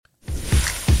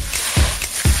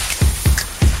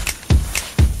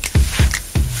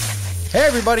Hey,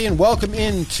 everybody, and welcome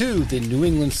into the New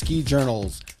England Ski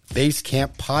Journal's Base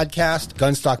Camp podcast.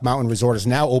 Gunstock Mountain Resort is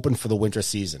now open for the winter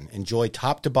season. Enjoy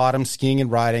top-to-bottom skiing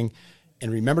and riding, and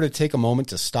remember to take a moment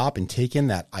to stop and take in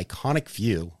that iconic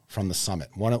view from the summit,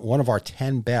 one of our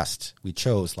 10 best we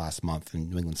chose last month in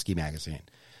New England Ski Magazine.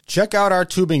 Check out our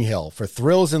tubing hill for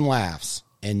thrills and laughs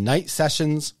and night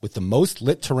sessions with the most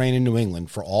lit terrain in New England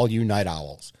for all you night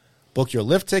owls. Book your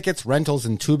lift tickets, rentals,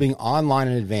 and tubing online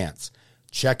in advance.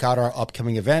 Check out our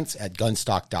upcoming events at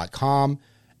gunstock.com.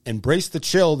 Embrace the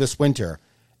chill this winter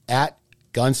at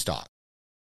Gunstock.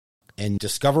 And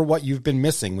discover what you've been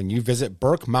missing when you visit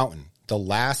Burke Mountain, the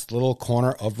last little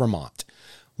corner of Vermont.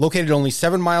 Located only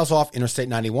 7 miles off Interstate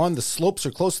 91, the slopes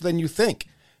are closer than you think.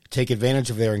 Take advantage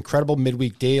of their incredible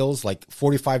midweek deals like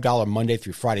 $45 Monday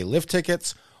through Friday lift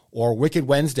tickets or Wicked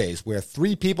Wednesdays where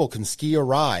 3 people can ski or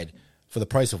ride for the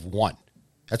price of 1.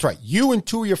 That's right. You and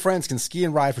 2 of your friends can ski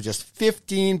and ride for just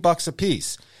 $15 a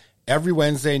piece every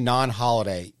Wednesday,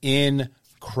 non-holiday.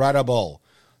 Incredible.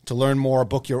 To learn more,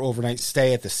 book your overnight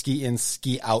stay at the Ski In,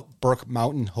 Ski Out Burke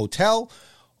Mountain Hotel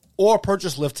or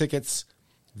purchase lift tickets.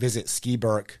 Visit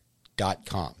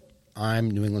skiburke.com. I'm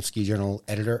New England Ski Journal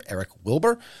editor Eric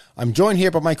Wilbur. I'm joined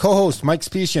here by my co-host, Mike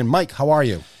Specian. Mike, how are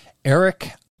you?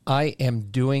 Eric, I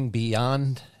am doing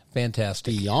beyond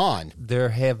fantastic. Beyond. There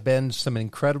have been some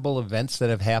incredible events that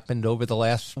have happened over the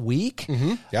last week.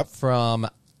 Mm-hmm. Yep. From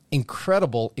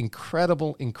incredible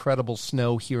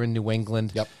snow here in New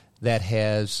England. Yep. That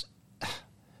has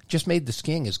just made the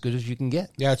skiing as good as you can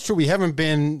get. Yeah, it's true. We haven't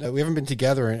been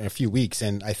together in a few weeks,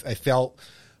 and I felt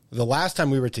the last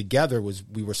time we were together was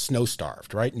we were snow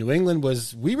starved, right? New England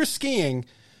we were skiing,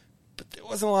 but there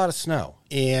wasn't a lot of snow.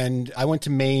 And I went to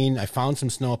Maine. I found some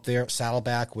snow up there,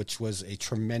 Saddleback, which was a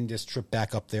tremendous trip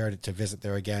back up there to visit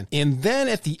there again. And then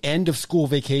at the end of school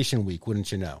vacation week,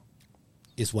 wouldn't you know,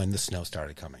 is when the snow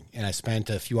started coming. And I spent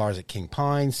a few hours at King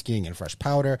Pine skiing in fresh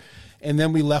powder. And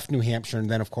then we left New Hampshire. And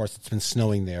then, of course, it's been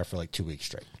snowing there for like 2 weeks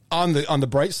straight. On the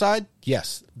bright side,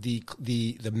 yes, the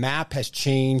map has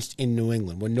changed in New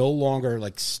England. We're no longer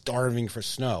like starving for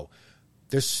snow.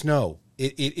 There's snow.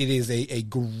 It is a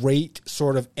great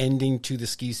sort of ending to the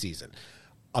ski season.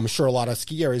 I'm sure a lot of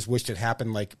ski areas wished it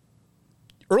happened like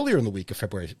earlier in the week of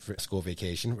February for school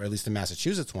vacation, or at least the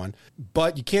Massachusetts one.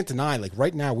 But you can't deny, like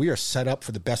right now, we are set up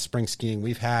for the best spring skiing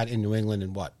we've had in New England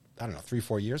in what? I don't know,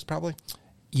 3-4 years probably?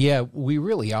 Yeah, we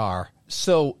really are.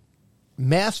 So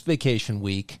Mass Vacation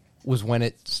Week was when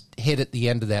it hit at the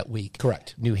end of that week.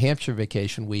 Correct. New Hampshire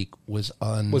Vacation Week was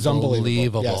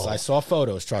unbelievable. Yes, I saw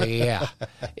photos. Yeah,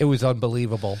 it was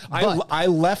unbelievable. I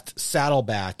left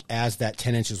Saddleback as that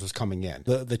 10 inches was coming in.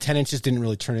 The 10 inches didn't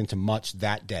really turn into much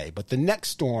that day, but the next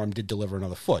storm did deliver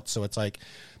another foot. So it's like,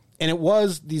 and it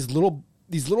was these little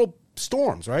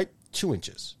storms, right? 2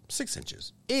 inches, 6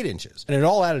 inches, 8 inches. And it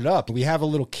all added up. We have a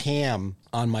little cam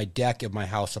on my deck of my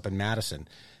house up in Madison.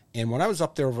 And when I was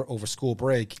up there over school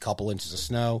break, a couple inches of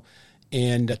snow,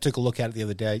 and I took a look at it the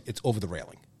other day, it's over the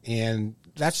railing. And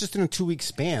that's just in a 2-week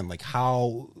span, like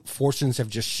how fortunes have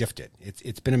just shifted.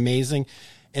 It's been amazing.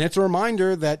 And it's a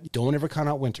reminder that don't ever count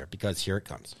out winter, because here it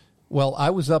comes. Well, I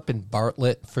was up in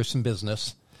Bartlett for some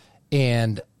business,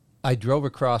 and I drove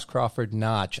across Crawford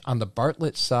Notch. On the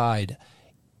Bartlett side,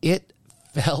 it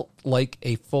felt like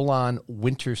a full-on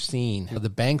winter scene. The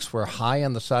banks were high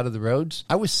on the side of the roads.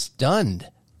 I was stunned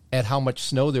at how much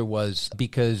snow there was,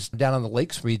 because down on the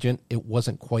Lakes region, it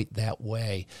wasn't quite that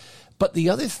way. But the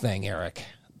other thing, Eric,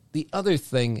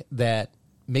 that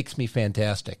makes me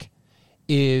fantastic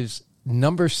is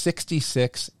number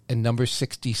 66 and number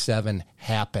 67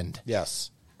 happened.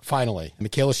 Yes, finally.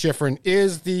 Michaela Schifrin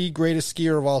is the greatest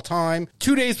skier of all time,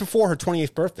 2 days before her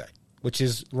 28th birthday, which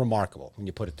is remarkable when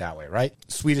you put it that way, right?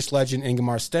 Swedish legend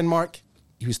Ingemar Stenmark,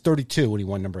 he was 32 when he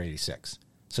won number 86.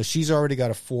 So she's already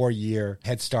got a 4-year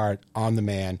head start on the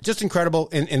man. Just incredible.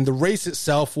 And the race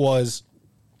itself was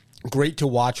great to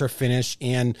watch her finish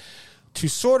and to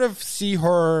sort of see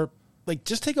her, like,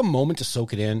 just take a moment to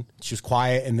soak it in. She was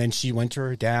quiet, and then she went to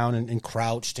her down and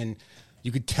crouched, and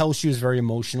you could tell she was very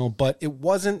emotional, but it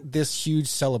wasn't this huge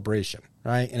celebration,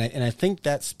 right? And I think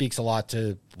that speaks a lot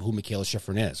to who Michaela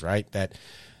Schifrin is, right? That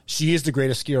she is the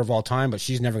greatest skier of all time, but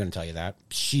she's never going to tell you that.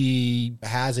 She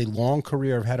has a long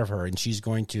career ahead of her, and she's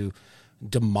going to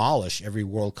demolish every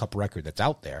World Cup record that's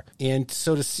out there. And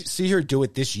so to see her do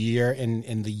it this year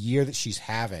and the year that she's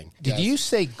having. Did you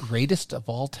say greatest of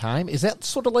all time? Is that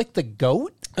sort of like the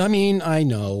GOAT? I mean, I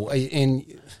know.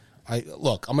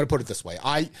 Look, I'm going to put it this way.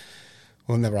 I'm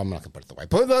not going to put it that way.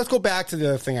 But let's go back to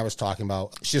the thing I was talking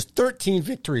about. She has 13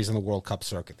 victories in the World Cup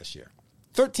circuit this year.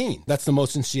 13. That's the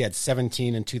most since she had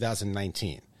 17 in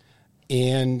 2019.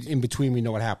 And in between, we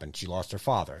know what happened. She lost her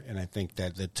father. And I think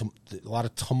that a lot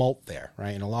of tumult there,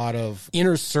 right? And a lot of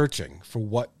inner searching for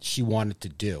what she wanted to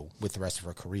do with the rest of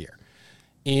her career.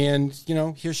 And,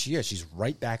 here she is. She's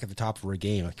right back at the top of her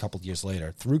game a couple of years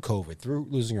later, through COVID, through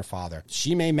losing her father.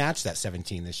 She may match that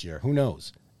 17 this year. Who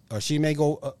knows? Or she may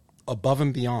go above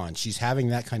and beyond. She's having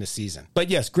that kind of season. But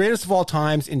yes, greatest of all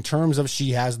times in terms of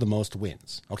she has the most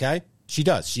wins, okay? She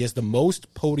does. She has the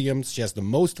most podiums. She has the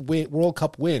most World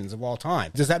Cup wins of all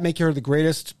time. Does that make her the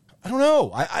greatest? I don't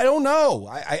know. I don't know.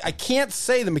 I can't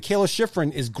say that Mikaela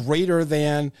Shiffrin is greater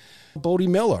than Bodie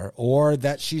Miller, or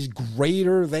that she's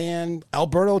greater than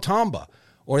Alberto Tomba,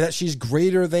 or that she's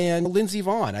greater than Lindsey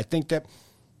Vonn. I think that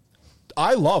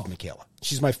I love Mikaela.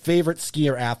 She's my favorite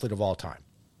skier athlete of all time,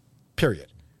 period.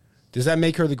 Does that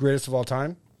make her the greatest of all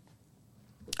time?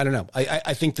 I don't know.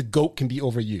 I think the GOAT can be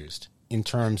overused in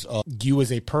terms of you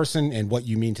as a person and what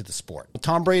you mean to the sport.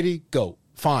 Tom Brady, GOAT.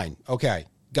 Fine. Okay.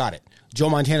 Got it. Joe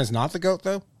Montana's not the GOAT,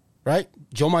 though, right?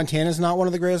 Joe Montana's not one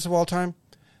of the greatest of all time.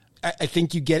 I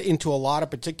think you get into a lot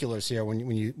of particulars here when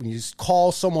you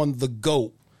call someone the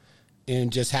GOAT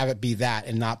and just have it be that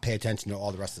and not pay attention to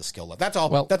all the rest of the skill level. That's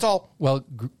all. That's all. Well,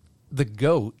 the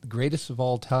GOAT, greatest of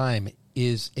all time,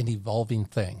 is an evolving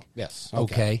thing. Yes.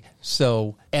 Okay.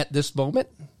 So at this moment,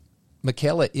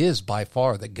 Mikaela is by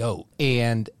far the GOAT.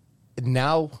 And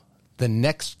now the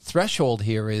next threshold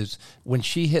here is when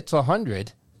she hits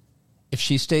 100, if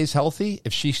she stays healthy,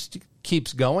 if she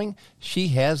keeps going, she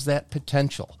has that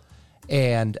potential.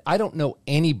 And I don't know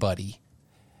anybody,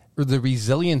 or the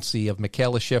resiliency of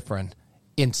Mikaela Shiffrin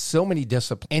in so many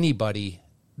disciplines, anybody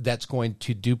that's going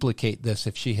to duplicate this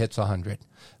if she hits 100.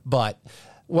 But,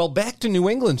 well, back to New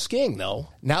England skiing, though.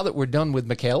 Now that we're done with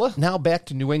Mikaela, now back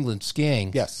to New England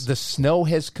skiing. Yes. The snow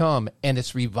has come, and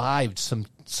it's revived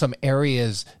some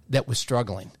areas that was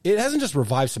struggling. It hasn't just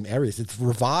revived some areas. It's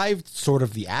revived sort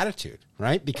of the attitude,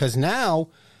 right? Because now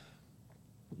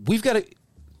we've got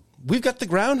the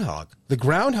groundhog. The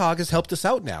groundhog has helped us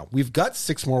out now. We've got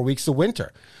 6 more weeks of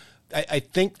winter. I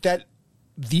think that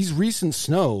these recent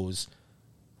snows,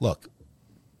 look,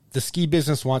 the ski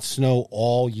business wants snow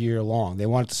all year long. They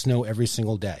want it to snow every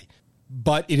single day.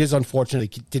 But it is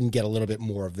unfortunate it didn't get a little bit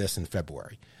more of this in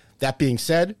February. That being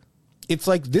said, it's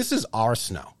like this is our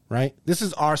snow, right? This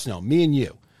is our snow, me and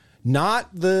you. Not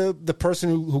the person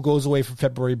who goes away for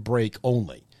February break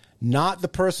only. Not the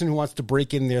person who wants to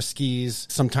break in their skis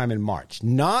sometime in March.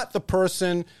 Not the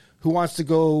person who wants to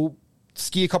go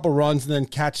ski a couple runs and then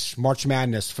catch March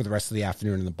Madness for the rest of the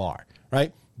afternoon in the bar,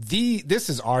 right? This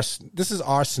is our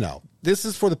snow. This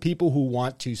is for the people who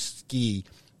want to ski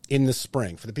in the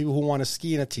spring, for the people who want to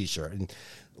ski in a t-shirt and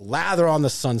lather on the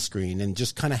sunscreen and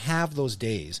just kind of have those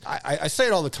days. I say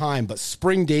it all the time, but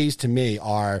spring days to me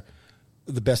are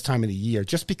the best time of the year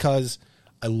just because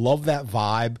I love that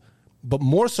vibe, but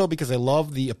more so because I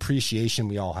love the appreciation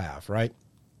we all have, right?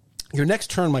 Your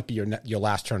next turn might be your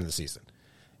last turn of the season.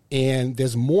 And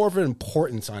there's more of an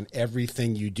importance on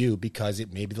everything you do because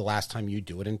it may be the last time you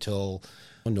do it until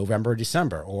November or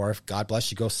December. Or if, God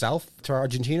bless, you go south to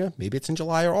Argentina, maybe it's in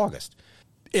July or August.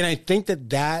 And I think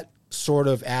that sort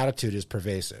of attitude is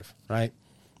pervasive, right?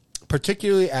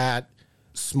 Particularly at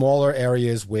smaller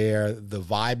areas where the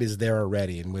vibe is there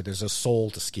already and where there's a soul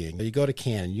to skiing. You go to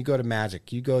Cannon, you go to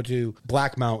Magic, you go to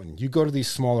Black Mountain, you go to these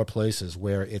smaller places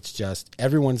where it's just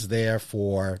everyone's there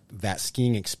for that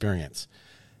skiing experience.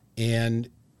 And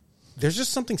there's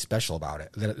just something special about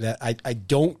it that I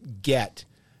don't get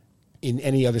in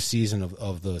any other season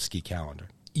of the ski calendar.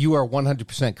 You are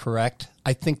 100% correct.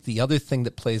 I think the other thing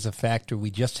that plays a factor,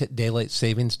 we just hit daylight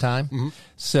savings time. Mm-hmm.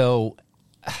 So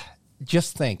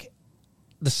just think,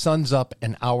 the sun's up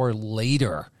an hour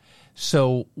later.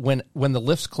 So when the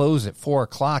lifts close at 4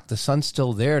 o'clock, the sun's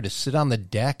still there to sit on the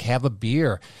deck, have a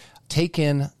beer, take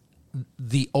in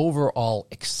the overall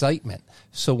excitement.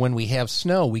 So when we have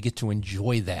snow, we get to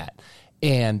enjoy that.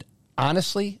 And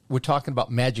honestly, we're talking about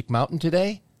Magic Mountain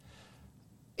today.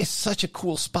 It's such a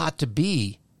cool spot to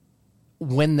be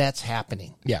when that's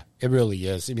happening. Yeah, it really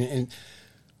is. I mean, and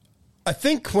I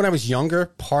think when I was younger,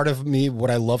 part of me,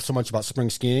 what I loved so much about spring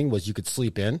skiing was you could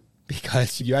sleep in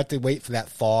because you had to wait for that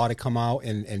thaw to come out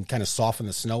and kind of soften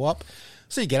the snow up.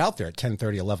 So you get out there at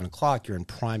 10:30, 11 o'clock, you're in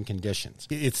prime conditions.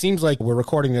 It seems like we're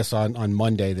recording this on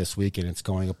Monday this week, and it's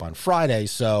going up on Friday.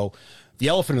 So the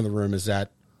elephant in the room is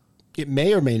that it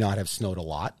may or may not have snowed a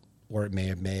lot, or it may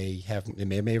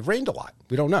have rained a lot.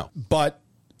 We don't know. But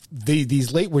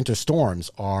these late winter storms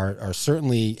are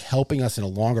certainly helping us in a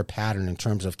longer pattern in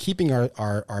terms of keeping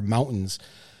our mountains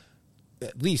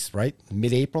at least, right,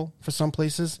 mid-April for some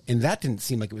places. And that didn't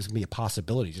seem like it was going to be a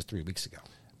possibility just 3 weeks ago.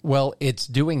 Well, it's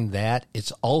doing that.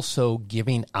 It's also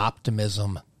giving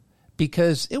optimism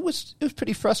because it was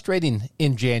pretty frustrating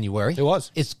in January. It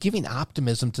was. It's giving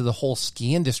optimism to the whole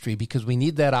ski industry because we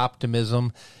need that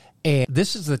optimism. And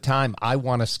this is the time I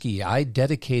want to ski. I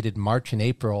dedicated March and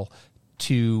April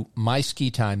to my ski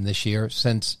time this year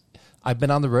since I've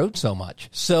been on the road so much.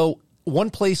 So one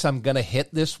place I'm going to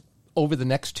hit this over the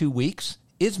next 2 weeks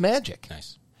is Magic.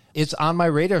 Nice. It's on my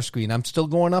radar screen. I'm still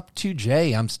going up to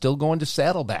Jay. I'm still going to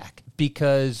Saddleback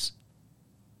because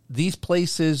these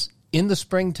places in the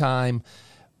springtime,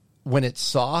 when it's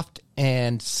soft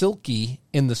and silky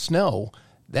in the snow,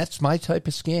 that's my type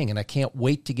of skiing, and I can't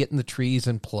wait to get in the trees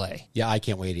and play. Yeah, I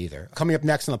can't wait either. Coming up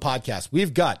next on the podcast,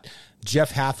 we've got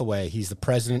Geoff Hatheway. He's the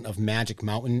president of Magic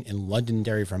Mountain in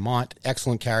Londonderry, Vermont.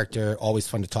 Excellent character. Always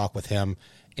fun to talk with him.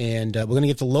 And we're going to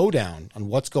get the lowdown on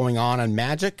what's going on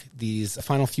Magic these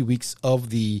final few weeks of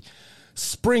the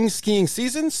spring skiing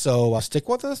season. So stick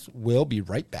with us. We'll be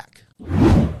right back.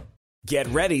 Get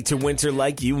ready to winter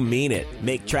like you mean it.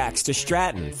 Make tracks to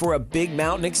Stratton for a big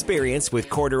mountain experience with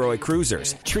corduroy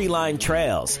cruisers, tree-lined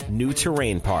trails, new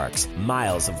terrain parks,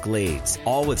 miles of glades,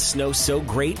 all with snow so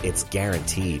great it's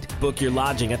guaranteed. Book your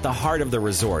lodging at the heart of the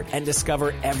resort and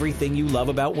discover everything you love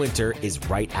about winter is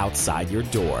right outside your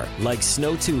door, like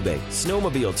snow tubing,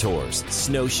 snowmobile tours,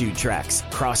 snowshoe treks,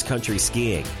 cross-country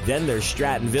skiing. Then there's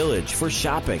Stratton Village for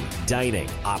shopping, dining,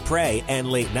 après, and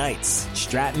late nights.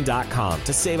 Stratton.com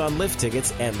to save on lift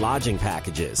tickets and lodging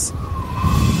packages.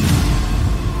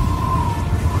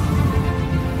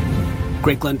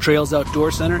 Great Glen Trails Outdoor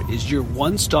Center is your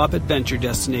one-stop adventure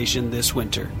destination this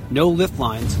winter. No lift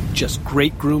lines, just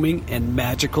great grooming and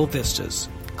magical vistas.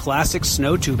 Classic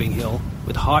snow tubing hill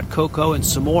with hot cocoa and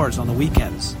s'mores on the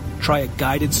weekends. Try a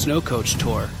guided snow coach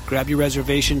tour. Grab your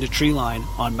reservation to Treeline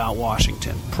on Mount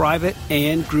Washington. Private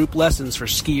and group lessons for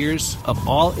skiers of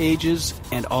all ages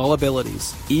and all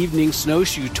abilities. Evening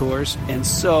snowshoe tours and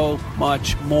so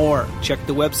much more. Check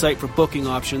the website for booking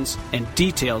options and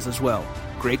details as well.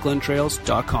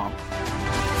 GreatGlenTrails.com.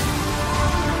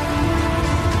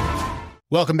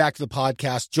 Welcome back to the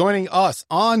podcast. Joining us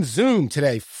on Zoom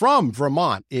today from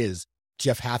Vermont is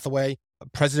Geoff Hatheway,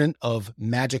 president of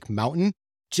Magic Mountain.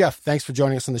 Geoff, thanks for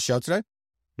joining us on the show today.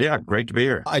 Yeah, great to be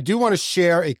here. I do want to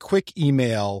share a quick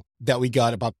email that we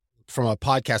got from a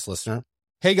podcast listener.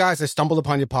 Hey guys, I stumbled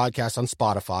upon your podcast on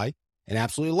Spotify and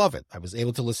absolutely love it. I was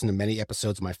able to listen to many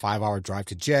episodes of my 5-hour drive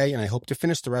to Jay, and I hope to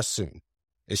finish the rest soon.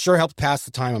 It sure helped pass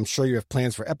the time. I'm sure you have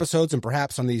plans for episodes and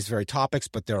perhaps on these very topics,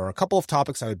 but there are a couple of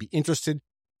topics I would be interested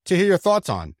to hear your thoughts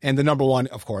on. And the number one,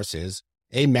 of course, is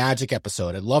a Magic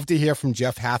episode. I'd love to hear from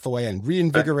Geoff Hatheway and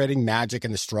reinvigorating Magic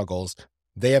and the struggles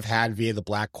they have had via the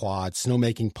Black Quad,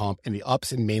 snowmaking pump, and the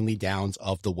ups and mainly downs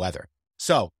of the weather.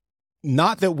 So,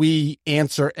 not that we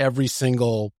answer every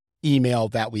single email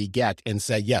that we get and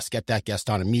say, yes, get that guest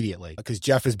on immediately, because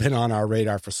Geoff has been on our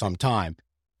radar for some time.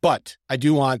 But I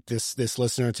do want this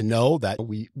listener to know that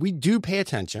we do pay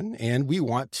attention and we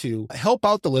want to help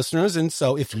out the listeners. And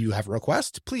so if you have a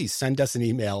request, please send us an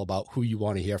email about who you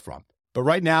want to hear from. But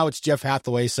right now it's Geoff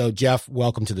Hatheway. So Geoff,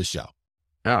 welcome to the show.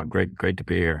 Oh, great to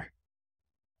be here.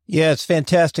 Yeah, it's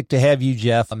fantastic to have you,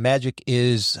 Geoff. Magic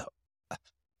is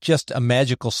just a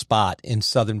magical spot in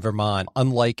southern Vermont,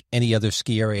 unlike any other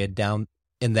ski area down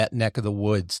in that neck of the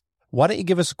woods. Why don't you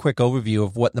give us a quick overview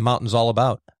of what the mountain's all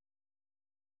about?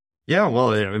 Yeah,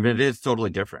 well, it is totally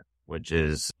different, which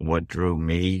is what drew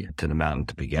me to the mountain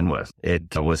to begin with.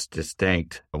 It was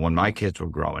distinct. When my kids were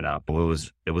growing up, it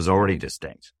was already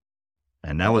distinct.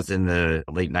 And that was in the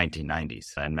late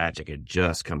 1990s. And Magic had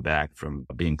just come back from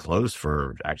being closed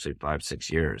for actually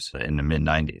 5-6 years in the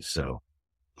mid-90s. So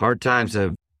hard times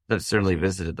have certainly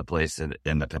visited the place,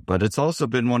 but it's also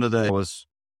been one of the, was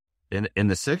in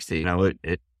the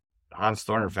 60s, Hans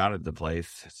Thorner founded the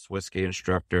place, Swiss ski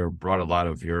instructor, brought a lot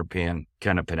of European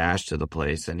kind of panache to the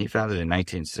place, and he founded it in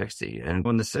 1960. And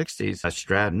in the 60s,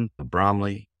 Stratton,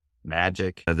 Bromley,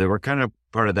 Magic, they were kind of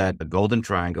part of that golden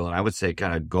triangle, and I would say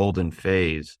kind of golden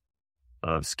phase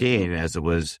of skiing as it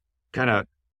was kind of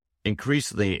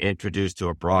increasingly introduced to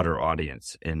a broader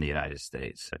audience in the United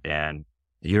States. And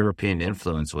the European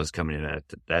influence was coming in.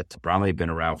 That Bromley had been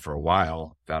around for a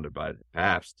while, founded by the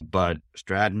Pabst, but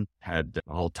Stratton had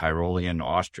a whole Tyrolean,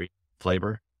 Austrian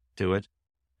flavor to it.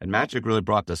 And Magic really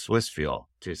brought the Swiss feel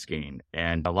to skiing.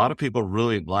 And a lot of people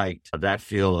really liked that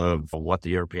feel of what the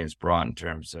Europeans brought in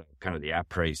terms of kind of the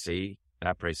après-ski,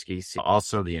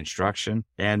 also the instruction.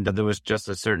 And there was just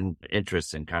a certain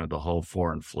interest in kind of the whole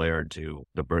foreign flair to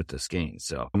the birth of skiing.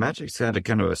 So Magic's had a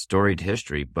kind of a storied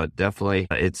history, but definitely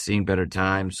it's seen better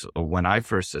times. When I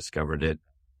first discovered it,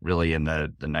 really in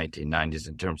the 1990s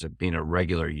in terms of being a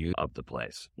regular use of the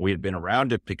place. We had been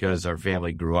around it because our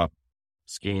family grew up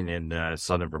skiing in the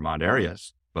southern Vermont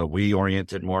areas, but we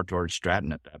oriented more towards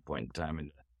Stratton at that point in time in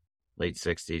the late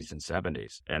 60s and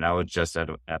 70s. And I was just at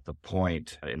the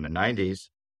point in the 90s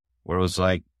where it was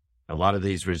like a lot of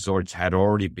these resorts had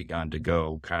already begun to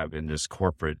go kind of in this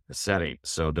corporate setting.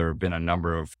 So there have been a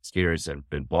number of skiers that have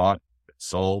been bought,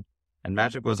 sold, and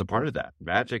Magic was a part of that.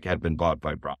 Magic had been bought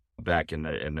by Brown back in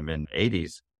the mid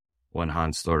 80s when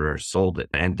Hans Thorder sold it.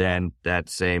 And then that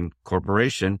same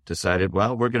corporation decided,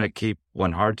 well, we're going to keep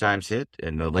when hard times hit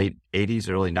in the late 80s,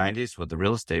 early 90s with the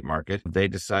real estate market. They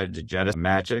decided to jettison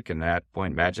Magic. And at that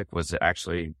point, Magic was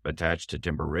actually attached to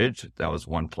Timber Ridge. That was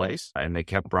one place. And they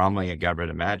kept Bromley and got rid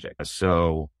of Magic.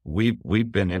 So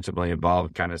we've been intimately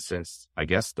involved kind of since, I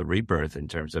guess, the rebirth in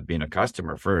terms of being a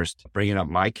customer first, bringing up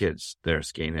my kids there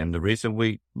skiing. And the reason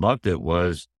we loved it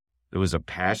was there was a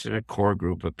passionate core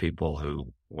group of people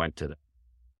who went to them.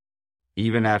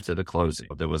 Even after the closing,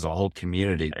 there was a whole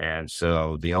community. And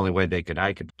so the only way they could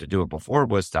hike it to do it before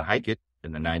was to hike it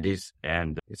in the 90s.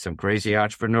 And some crazy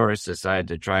entrepreneurs decided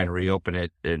to try and reopen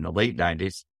it in the late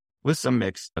 90s with some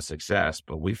mixed success.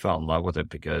 But we fell in love with it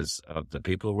because of the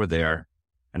people who were there.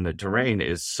 And the terrain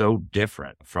is so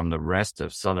different from the rest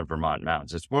of southern Vermont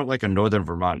mountains. It's more like a northern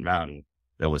Vermont mountain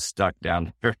that was stuck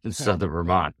down there in southern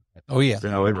Vermont. Oh, yeah.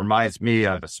 So it reminds me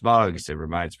of Smugs. It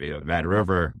reminds me of Mad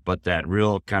River, but that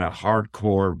real kind of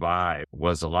hardcore vibe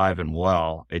was alive and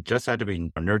well. It just had to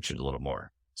be nurtured a little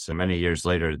more. So many years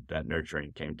later, that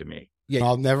nurturing came to me. Yeah,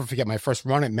 I'll never forget my first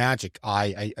run at Magic.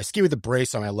 I ski with a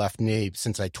brace on my left knee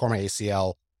since I tore my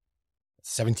ACL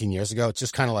 17 years ago. It's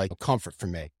just kind of like a comfort for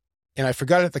me. And I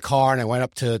forgot it at the car, and I went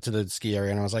up to the ski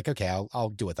area, and I was like, okay, I'll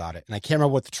do without it. And I can't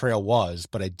remember what the trail was,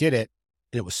 but I did it,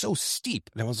 and it was so steep.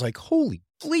 And I was like, holy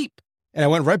bleep. And I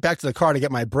went right back to the car to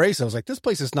get my brace. I was like, this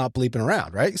place is not bleeping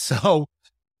around, right? So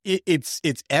it's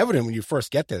evident when you first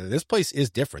get there that this place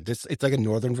is different. It's like a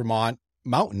northern Vermont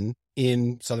mountain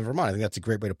in southern Vermont. I think that's a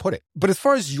great way to put it. But as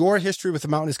far as your history with the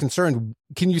mountain is concerned,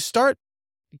 can you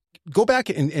go back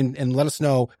and let us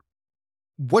know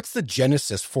what's the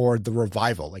genesis for the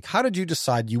revival? Like, how did you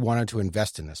decide you wanted to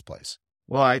invest in this place?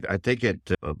 Well, I think a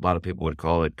lot of people would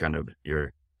call it kind of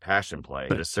your passion play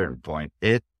at a certain point.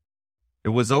 It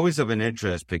was always of an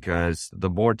interest because the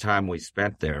more time we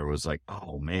spent there was like,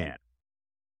 oh man,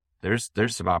 there's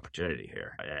some opportunity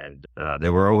here. And they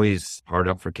were always hard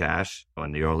up for cash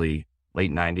in the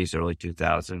late 90s, early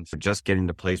 2000s. Just getting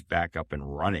the place back up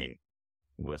and running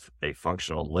with a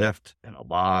functional lift and a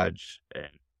lodge and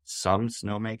some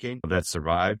snowmaking that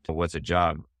survived was a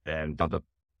job. And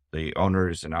the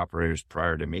owners and operators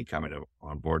prior to me coming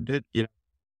on board did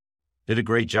a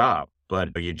great job.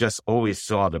 But you just always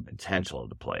saw the potential of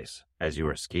the place as you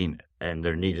were skiing it. And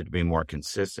there needed to be more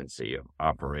consistency of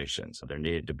operations. There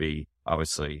needed to be,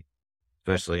 obviously,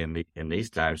 especially in these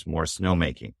times, more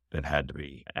snowmaking that had to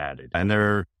be added. And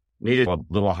there needed a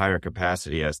little higher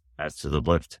capacity as to the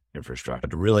lift infrastructure.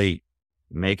 To really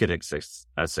make it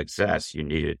a success, you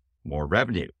needed more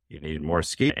revenue. You needed more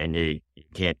ski. And you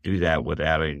can't do that without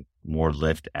having more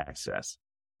lift access.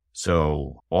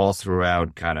 So all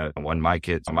throughout kind of when my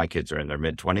kids are in their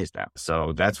mid-20s now.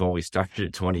 So that's when we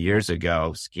started 20 years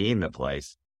ago skiing the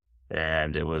place.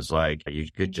 And it was like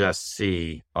you could just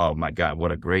see, oh my God,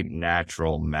 what a great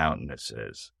natural mountain this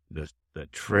is. The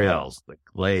trails, the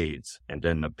glades, and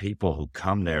then the people who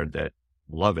come there that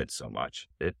love it so much.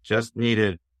 It just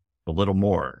needed a little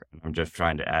more. I'm just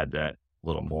trying to add that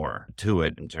little more to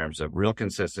it in terms of real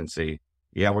consistency.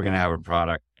 Yeah, we're going to have a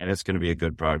product, and it's going to be a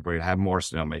good product. We're going to have more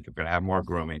snowmaking. We're going to have more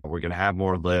grooming. We're going to have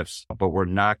more lifts, but we're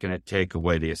not going to take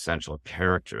away the essential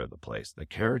character of the place. The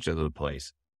character of the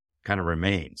place kind of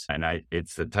remains, and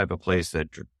it's the type of place that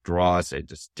draws a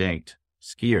distinct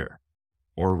skier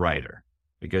or rider,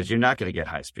 because you're not going to get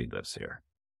high-speed lifts here.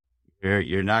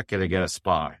 You're not going to get a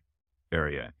spa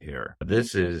area here.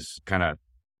 This is kind of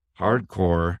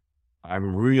hardcore.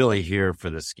 I'm really here for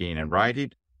the skiing and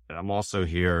riding, and I'm also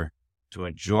here to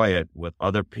enjoy it with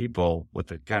other people with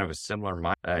a kind of a similar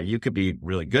mind. You could be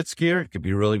really good skier, you could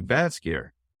be really bad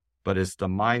skier, but it's the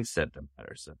mindset that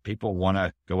matters. That people want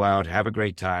to go out, have a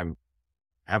great time,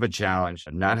 have a challenge,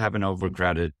 and not have an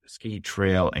overcrowded ski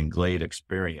trail and glade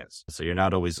experience. So you're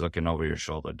not always looking over your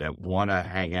shoulder. That want to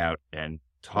hang out and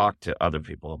talk to other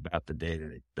people about the day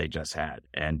that they just had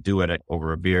and do it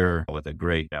over a beer with a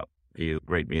great view,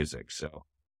 great music. So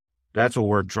that's what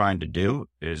we're trying to do,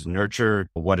 is nurture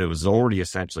what it was already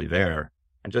essentially there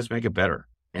and just make it better.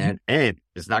 And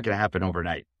it's not going to happen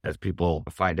overnight. As people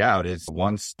find out, it's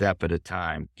one step at a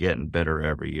time, getting better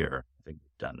every year. I think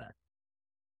we've done that.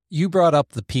 You brought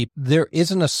up the peep. There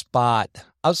isn't a spot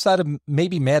outside of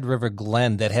maybe Mad River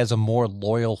Glen that has a more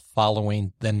loyal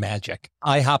following than Magic.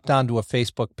 I hopped onto a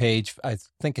Facebook page, I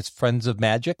think it's Friends of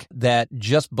Magic, that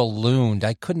just ballooned.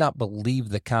 I could not believe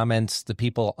the comments, the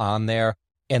people on there,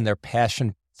 and their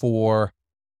passion for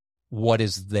what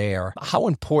is there. How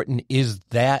important is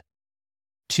that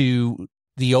to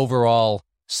the overall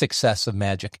success of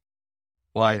Magic?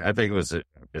 Well, I think it was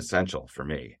essential for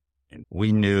me. And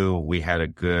we knew we had a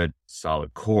good,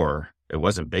 solid core. It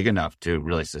wasn't big enough to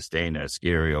really sustain a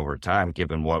ski area over time,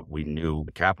 given what we knew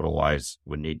capital-wise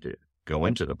would need to go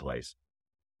into the place.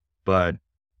 But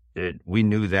we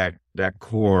knew that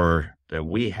core that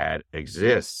we had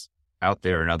exists out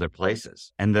there in other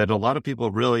places, and that a lot of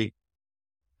people really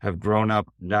have grown up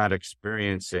not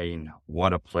experiencing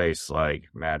what a place like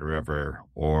Mad River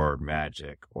or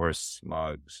Magic or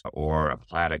Smugs or a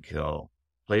Platic Hill,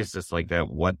 places like that,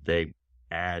 what they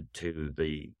add to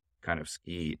the kind of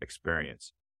ski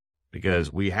experience.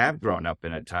 Because we have grown up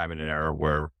in a time and an era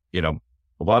where, a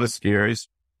lot of skiers,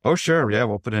 oh, sure, yeah,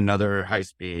 we'll put another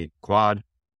high-speed quad,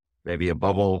 maybe a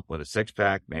bubble with a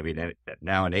 6-pack, maybe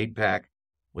now an 8-pack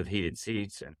with heated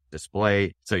seats and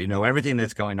display. So, everything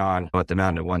that's going on at the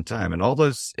mountain at one time. And all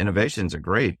those innovations are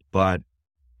great, but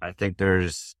I think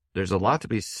there's a lot to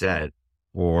be said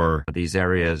for these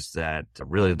areas that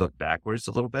really look backwards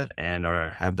a little bit and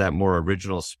have that more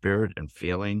original spirit and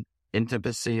feeling,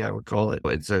 intimacy, I would call it.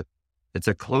 It's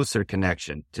a closer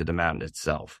connection to the mountain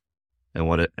itself and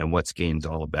what skiing's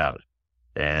all about.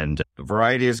 And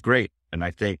variety is great. And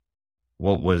I think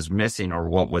what was missing or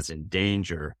what was in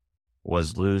danger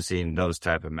was losing those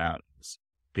type of mountains,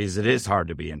 because it is hard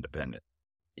to be independent.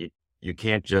 You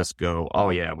can't just go, oh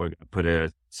yeah, we're going to put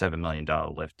a $7 million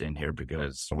lift in here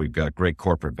because we've got great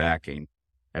corporate backing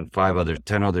and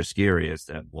 10 other ski areas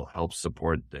that will help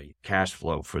support the cash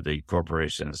flow for the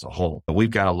corporation as a whole. But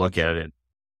we've got to look at it.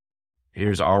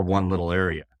 Here's our one little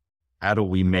area. How do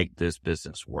we make this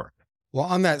business work? Well,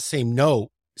 on that same note,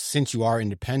 since you are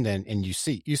independent and you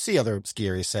see other ski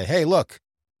areas say, hey, look,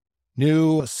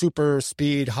 new super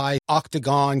speed, high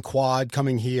octagon quad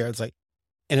coming here. It's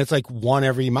like one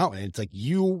every mountain. It's like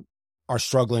you are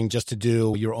struggling just to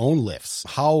do your own lifts.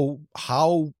 How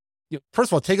first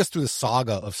of all, take us through the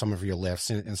saga of some of your lifts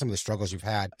and some of the struggles you've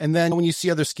had. And then when you see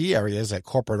other ski areas that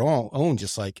corporate own,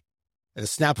 just like at a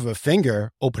snap of a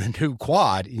finger, open a new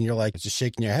quad, and you're like just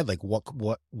shaking your head, like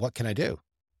what can I do?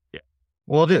 Yeah,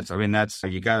 well, it is. I mean,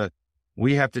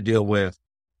 we have to deal with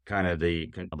kind of the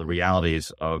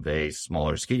realities of a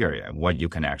smaller ski area and what you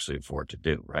can actually afford to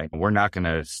do. Right? We're not going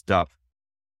to stuff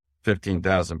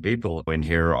 15,000 people in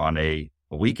here on a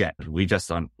weekend. We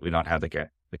don't have the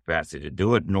capacity to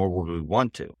do it, nor would we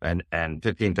want to. And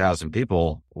 15,000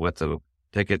 people with the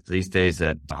tickets these days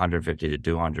at $150 to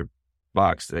 $200,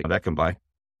 that can buy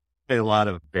a lot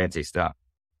of fancy stuff.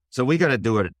 So we got to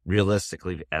do it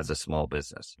realistically as a small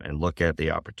business and look at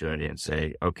the opportunity and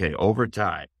say, okay, over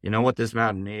time, you know what this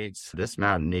mountain needs? This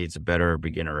mountain needs a better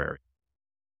beginner area.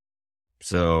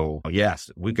 So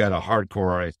yes, we got a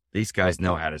hardcore, these guys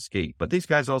know how to ski, but these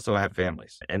guys also have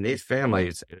families. And these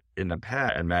families in the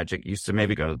past at Magic used to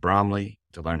maybe go to Bromley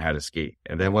to learn how to ski.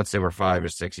 And then once they were 5 or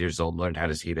 6 years old, learned how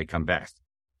to ski, they come back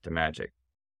to Magic.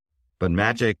 But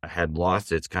Magic had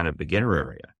lost its kind of beginner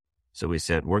area. So we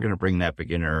said, we're going to bring that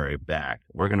beginner area back.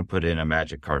 We're going to put in a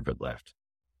Magic carpet lift.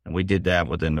 And we did that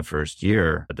within the first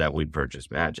year that we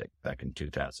purchased Magic back in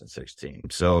 2016.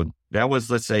 So that was,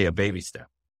 let's say, a baby step,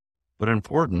 but an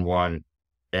important one.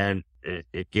 And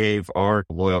it gave our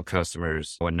loyal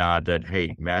customers a nod that,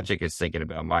 hey, Magic is thinking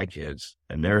about my kids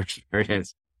and their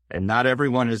experience. And not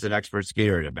everyone is an expert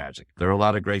skier at Magic. There are a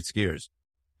lot of great skiers,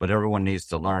 but everyone needs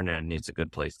to learn and needs a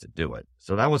good place to do it.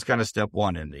 So that was kind of step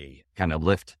one in the kind of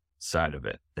lift side of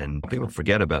it. And people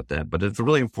forget about that, but it's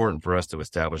really important for us to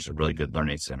establish a really good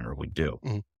learning center. We do.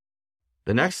 Mm-hmm.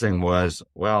 The next thing was,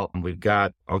 well, we've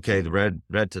got, okay, the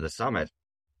red to the summit.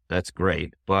 That's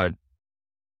great. But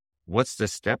what's the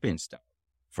stepping stone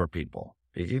for people?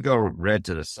 If you go red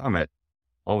to the summit,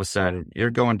 all of a sudden you're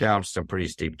going down some pretty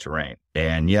steep terrain.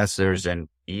 And yes, there's an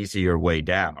easier way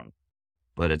down,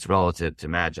 but it's relative to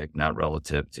Magic, not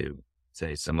relative to,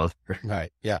 say, some other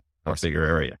bigger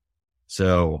area.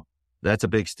 So that's a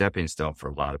big stepping stone for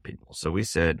a lot of people. So we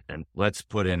said, and let's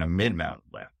put in a mid-mountain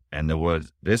lift. And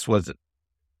this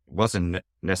wasn't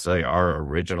necessarily our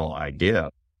original idea.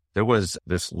 There was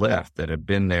this lift that had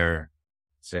been there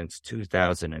since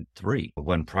 2003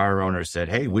 when prior owners said,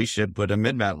 hey, we should put a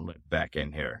mid-mountain lift back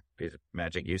in here. Because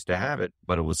Magic used to have it,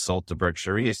 but it was sold to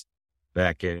Berkshire East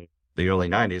back in the early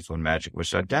 90s when Magic was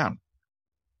shut down.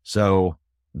 So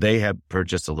they had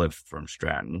purchased a lift from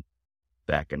Stratton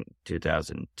back in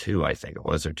 2002, I think it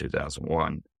was, or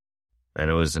 2001. And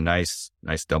it was a nice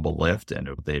double lift. And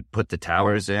they put the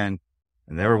towers in,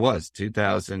 and there it was,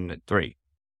 2003.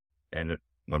 And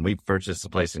when we purchased the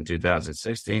place in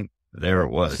 2016, there it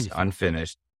was,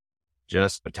 unfinished,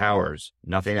 just the towers,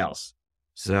 nothing else.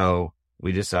 So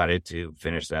we decided to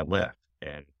finish that lift.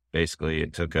 And basically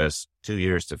it took us 2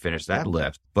 years to finish that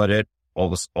lift, but it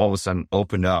all of a sudden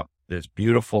opened up this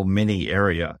beautiful mini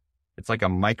area. It's like a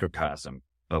microcosm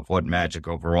of what Magic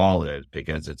overall is,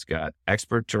 because it's got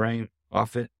expert terrain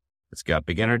off it. It's got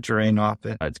beginner terrain off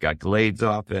it. It's got glades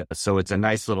off it. So it's a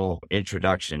nice little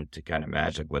introduction to kind of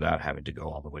Magic without having to go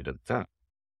all the way to the top.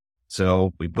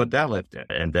 So we put that lift in.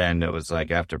 And then it was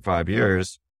like after 5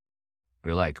 years,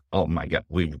 we were like, oh my God,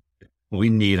 we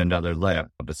need another lift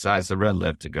besides the red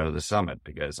lift to go to the summit,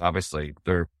 because obviously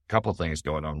there are a couple things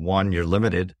going on. One, you're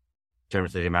limited in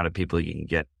terms of the amount of people you can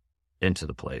get into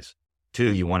the place.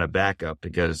 Two, you want to back up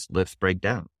because lifts break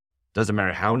down. Doesn't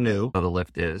matter how new the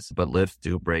lift is, but lifts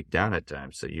do break down at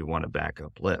times. So you want a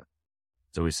backup lift.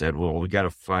 So we said, well, we got to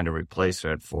find a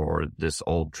replacement for this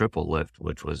old triple lift,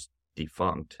 which was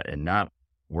defunct and not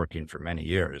working for many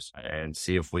years, and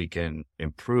see if we can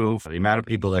improve the amount of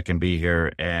people that can be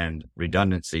here and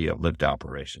redundancy of lift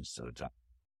operations to the top.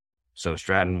 So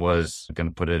Stratton was going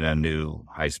to put in a new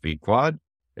high-speed quad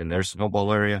in their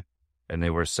snowball area, and they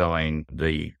were selling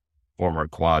the former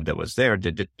quad that was there.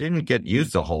 Didn't get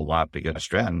used a whole lot because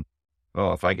Stratton,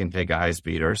 oh, if I can take a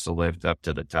high-speed Ursa lift up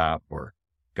to the top or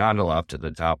gondola up to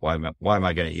the top, why am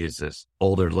I going to use this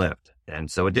older lift? And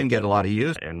so it didn't get a lot of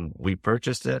use, and we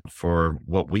purchased it for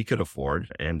what we could afford.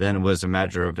 And then it was a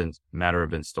matter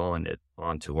of installing it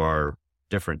onto our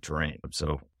different terrain.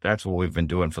 So that's what we've been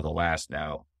doing for the last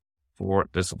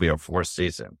this will be our fourth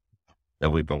season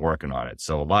that we've been working on it.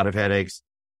 So a lot of headaches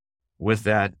with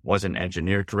that. Wasn't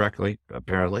engineered correctly,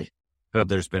 apparently. But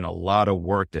there's been a lot of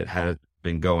work that has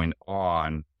been going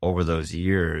on over those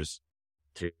years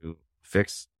to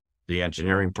fix the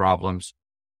engineering problems.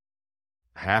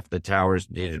 Half the towers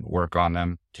needed work on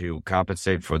them to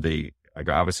compensate for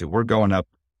obviously we're going up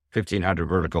 1,500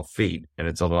 vertical feet, and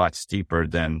it's a lot steeper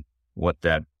than what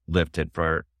that lift had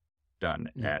prior done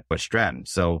at Stratton.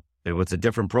 So it was a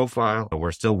different profile, but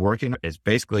we're still working. It's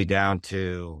basically down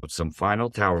to some final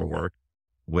tower work,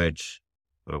 which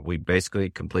we basically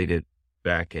completed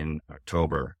back in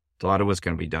October. Thought it was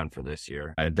going to be done for this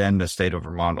year. And then the state of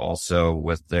Vermont also,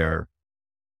 with their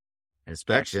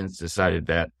inspections, decided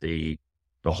that the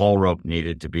whole rope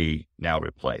needed to be now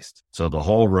replaced. So the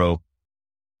whole rope,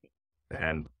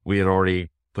 and we had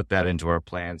already put that into our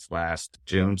plans last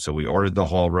June. So we ordered the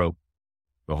whole rope.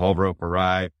 The whole rope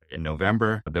arrived in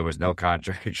November. There was no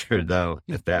contractor, though,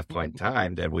 at that point in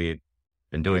time that we had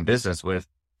been doing business with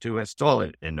to install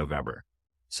it in November.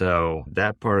 So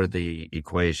that part of the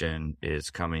equation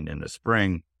is coming in the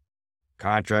spring.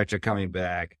 Contractor coming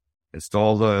back,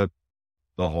 install the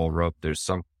whole rope. There's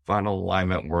some final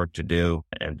alignment work to do.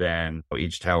 And then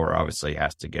each tower obviously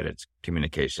has to get its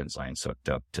communications lines hooked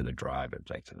up to the drive and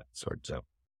things of that sort. So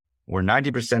we're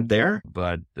 90% there,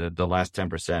 but the last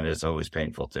 10% is always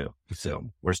painful too.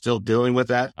 So we're still dealing with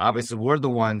that. Obviously, we're the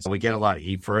ones, we get a lot of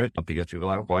heat for it because people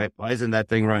are like, why isn't that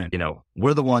thing running?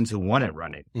 We're the ones who want it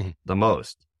running the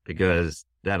most, because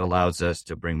that allows us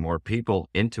to bring more people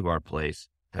into our place,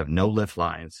 have no lift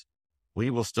lines. We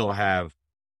will still have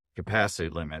capacity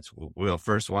limits. We're the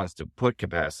first ones to put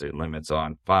capacity limits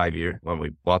on 5 years when we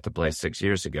bought the place 6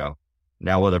 years ago.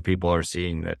 Now other people are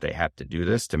seeing that they have to do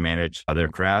this to manage other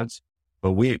crowds.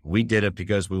 But we did it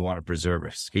because we want to preserve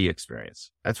a ski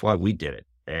experience. That's why we did it.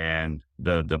 And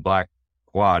the Black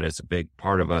Quad is a big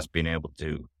part of us being able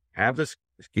to have the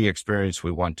ski experience we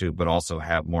want to, but also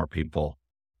have more people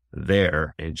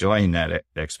there enjoying that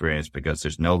experience, because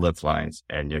there's no lift lines,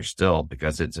 and you're still,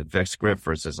 because it's a fixed grip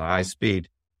versus a high speed,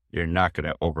 you're not going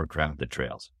to overcrowd the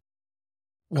trails.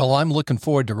 Well, I'm looking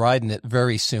forward to riding it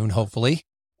very soon, hopefully.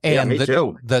 And yeah, me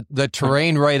too. The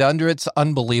terrain right under it's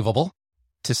unbelievable,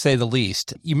 to say the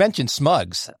least. You mentioned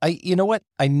Smugs. You know what?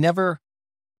 I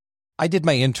did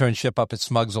my internship up at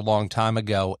Smugs a long time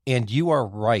ago, and you are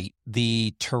right.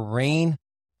 The terrain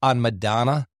on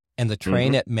Madonna and the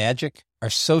terrain at Magic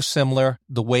are so similar,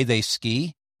 the way they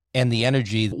ski and the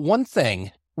energy. One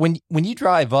thing, when you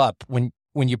drive up, when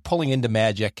you're pulling into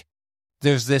Magic,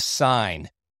 there's this sign,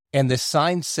 and this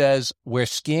sign says, "Where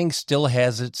skiing still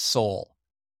has its soul."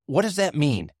 What does that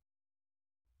mean?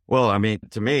 Well, I mean,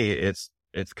 to me, it's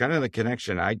kind of the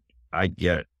connection I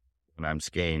get when I'm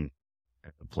skiing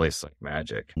at a place like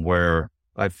Magic, where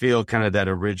I feel kind of that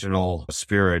original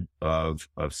spirit of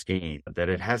skiing, that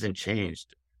it hasn't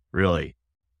changed really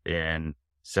in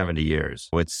 70 years.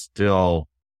 It's still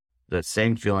the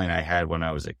same feeling I had when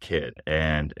I was a kid.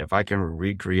 And if I can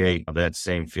recreate that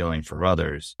same feeling for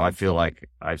others, I feel like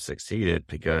I've succeeded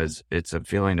because it's a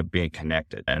feeling of being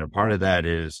connected. And a part of that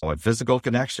is a physical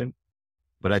connection.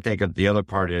 But I think the other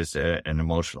part is an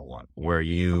emotional one where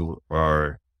you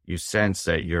sense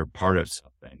that you're part of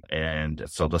something. And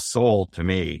so the soul to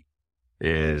me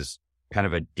is kind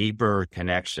of a deeper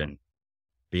connection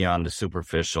beyond the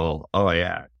superficial. Oh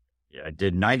yeah, I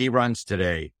did 90 runs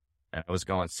today and I was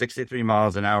going 63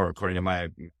 miles an hour according to my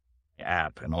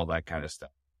app and all that kind of stuff.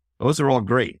 Those are all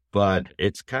great, but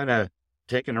it's kind of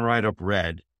taking a ride up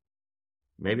red,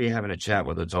 maybe having a chat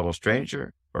with a total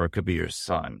stranger, or it could be your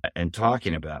son, and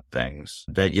talking about things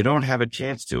that you don't have a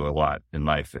chance to a lot in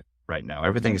life right now.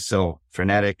 Everything's so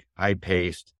frenetic,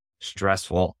 high-paced,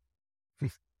 stressful.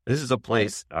 This is a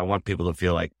place I want people to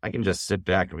feel like I can just sit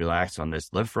back and relax on this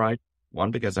lift ride.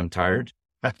 One, because I'm tired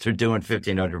after doing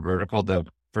 1,500 vertical, the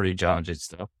pretty challenging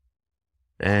stuff.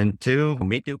 And two,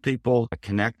 meet new people,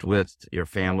 connect with your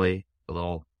family a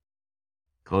little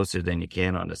closer than you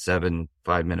can on a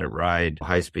 5-minute ride,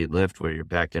 high-speed lift where you're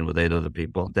packed in with 8 other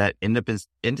people. That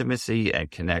intimacy and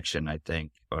connection, I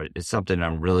think, is something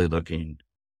I'm really looking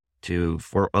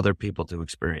for other people to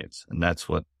experience. And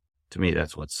to me,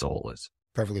 that's what soul is.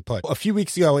 Perfectly put. A few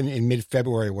weeks ago in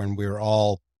mid-February, when we were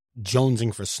all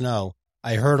jonesing for snow,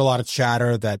 I heard a lot of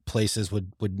chatter that places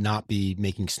would not be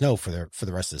making snow for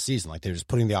the rest of the season. Like they're just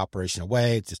putting the operation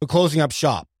away. It's just closing up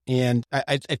shop. And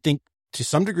I think to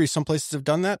some degree, some places have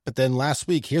done that. But then last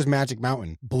week, here's Magic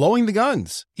Mountain blowing the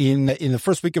guns in the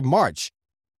first week of March.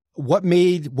 What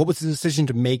was the decision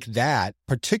to make that,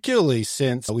 particularly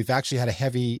since we've actually had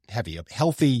a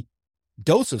healthy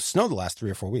dose of snow the last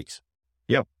 3 or 4 weeks?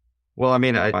 Yep. Well, I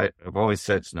mean, I've always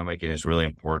said snowmaking is really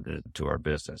important to our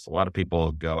business. A lot of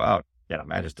people go out,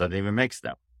 Magic doesn't even make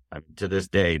snow. I mean, to this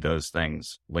day, those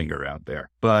things linger out there.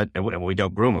 But we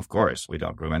don't groom, of course. We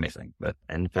don't groom anything. But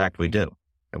in fact, we do.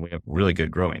 And we have really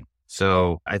good grooming.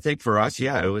 So I think for us,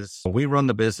 we run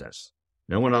the business.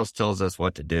 No one else tells us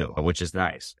what to do, which is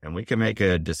nice. And we can make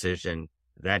a decision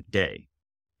that day.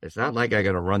 It's not like I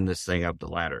got to run this thing up the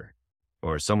ladder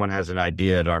or someone has an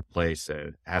idea at our place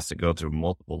that has to go through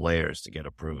multiple layers to get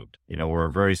approved. We're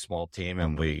a very small team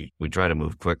and we try to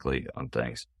move quickly on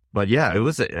things. But yeah, it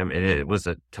was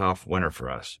a tough winter for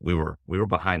us. We were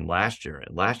behind last year,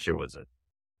 and last year was a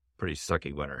pretty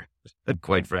sucky winter,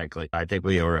 quite frankly. I think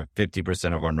we were at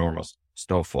 50% of our normal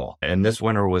snowfall. And this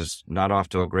winter was not off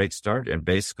to a great start. And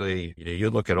basically, you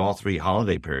look at all 3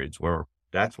 holiday periods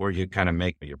that's where you kind of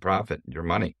make your profit, your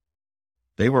money.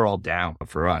 They were all down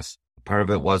for us. Part of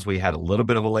it was we had a little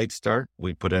bit of a late start.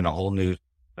 We put in a whole new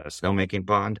snowmaking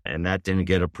pond, and that didn't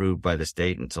get approved by the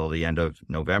state until the end of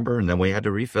November, and then we had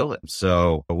to refill it.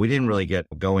 So we didn't really get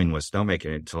going with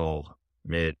snowmaking until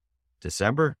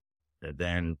mid-December. And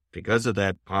then because of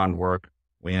that pond work,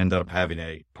 we ended up having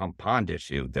a pump pond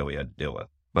issue that we had to deal with.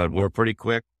 But we're pretty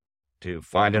quick to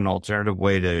find an alternative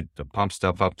way to pump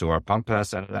stuff up to our pump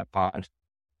pass out of that pond.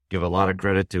 Give a lot of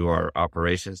credit to our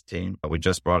operations team. We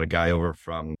just brought a guy over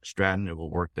from Stratton who will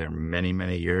work there many,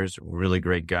 many years. Really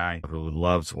great guy who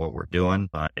loves what we're doing.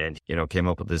 And came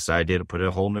up with this idea to put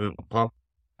a whole new pump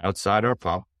outside our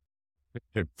pump,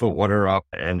 put water up,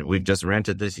 and we've just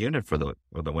rented this unit for the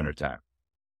wintertime.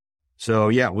 So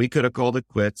yeah, we could have called it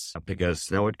quits because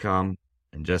snow would come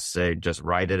and just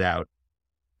ride it out.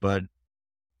 But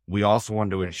we also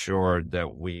wanted to ensure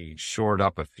that we shored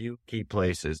up a few key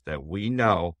places that we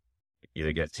know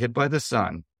either gets hit by the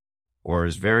sun or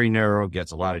is very narrow,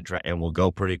 gets a lot of and will go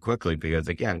pretty quickly because,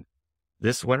 again,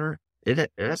 this winter,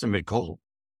 it hasn't been cold.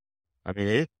 I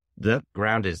mean, the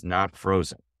ground is not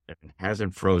frozen. It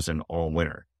hasn't frozen all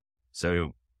winter.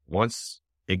 So once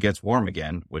it gets warm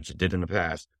again, which it did in the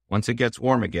past, once it gets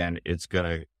warm again, it's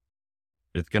gonna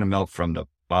melt from the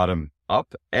bottom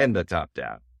up and the top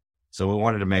down. So we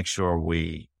wanted to make sure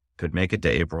we could make it to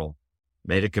April,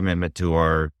 made a commitment to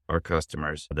our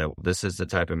customers that this is the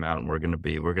type of mountain we're going to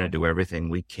be. We're going to do everything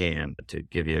we can to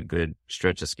give you a good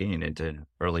stretch of skiing into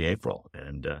early April.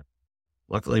 And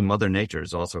luckily, Mother Nature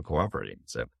is also cooperating.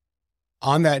 So,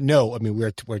 on that note, I mean,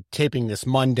 we're taping this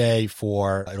Monday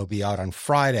it'll be out on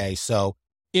Friday. So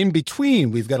in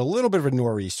between, we've got a little bit of a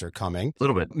nor'easter coming. A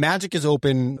little bit. Magic is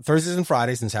open Thursdays and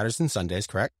Fridays and Saturdays and Sundays,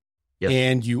 correct? Yes.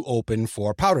 And you open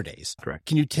for powder days. Correct.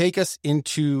 Can you take us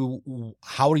into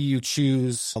how do you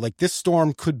choose? Like this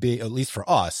storm could be, at least for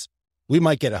us, we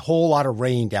might get a whole lot of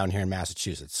rain down here in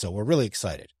Massachusetts. So we're really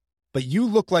excited. But you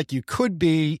look like you could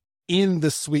be in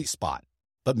the sweet spot,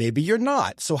 but maybe you're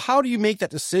not. So how do you make that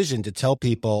decision to tell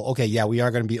people, okay, yeah, we are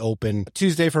going to be open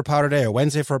Tuesday for powder day or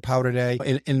Wednesday for a powder day?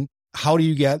 And how do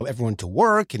you get everyone to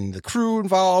work and the crew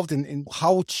involved, and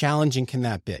how challenging can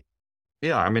that be?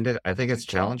 Yeah, I mean, I think it's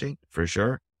challenging for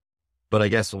sure. But I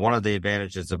guess one of the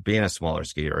advantages of being a smaller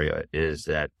ski area is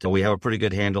that we have a pretty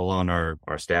good handle on our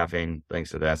staffing,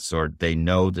 things of that sort. They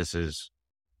know this is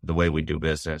the way we do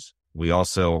business. We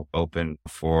also open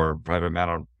for private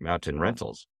mountain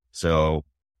rentals. So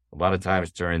a lot of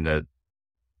times during the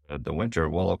winter,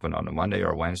 we'll open on a Monday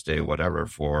or Wednesday, whatever,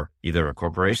 for either a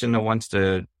corporation that wants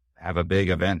to have a big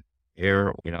event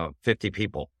here, 50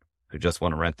 people who just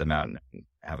want to rent the mountain and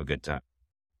have a good time.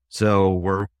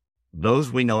 So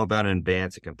those we know about in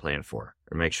advance and can plan for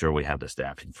or make sure we have the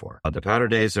staffing for. The powder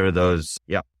days are those,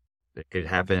 it could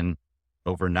happen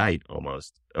overnight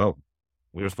almost. Oh,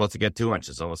 we were supposed to get 2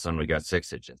 inches. All of a sudden we got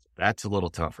 6 inches. That's a little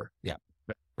tougher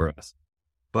for us.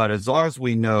 But as long as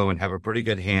we know and have a pretty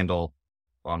good handle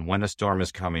on when a storm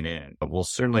is coming in, we'll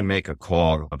certainly make a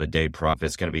call of a day prior. If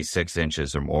it's going to be 6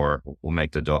 inches or more, we'll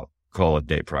make the call a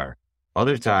day prior.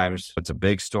 Other times, it's a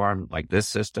big storm like this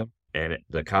system, and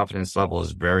the confidence level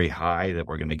is very high that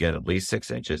we're going to get at least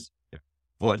 6 inches,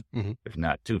 if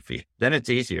not 2 feet. Then it's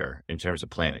easier in terms of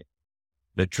planning.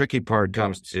 The tricky part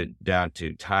comes down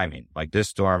to timing. Like this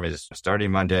storm is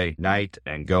starting Monday night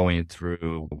and going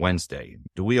through Wednesday.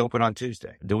 Do we open on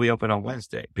Tuesday? Do we open on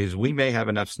Wednesday? Because we may have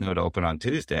enough snow to open on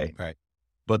Tuesday, right?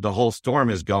 But the whole storm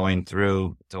is going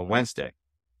through till Wednesday.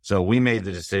 So we made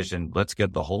the decision, let's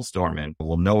get the whole storm in.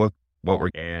 We'll know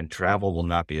and travel will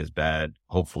not be as bad,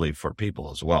 hopefully, for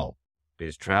people as well.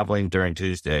 Because traveling during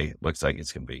Tuesday looks like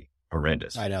it's going to be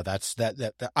horrendous. I know that's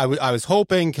that. I was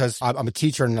hoping, because I'm a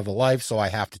teacher in another life, so I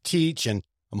have to teach, and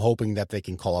I'm hoping that they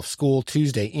can call off school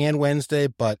Tuesday and Wednesday,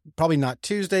 but probably not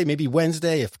Tuesday, maybe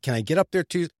Wednesday. Can I get up there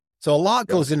Tuesday? So a lot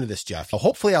goes into this, Geoff. So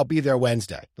hopefully I'll be there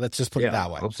Wednesday. Let's just put it that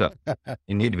way. I hope so.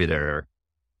 You need to be there, Eric.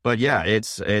 But yeah,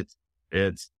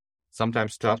 it's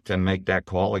sometimes tough to make that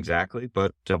call exactly.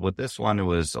 But with this one, it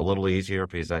was a little easier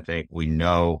because I think we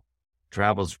know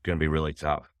travel's going to be really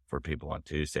tough for people on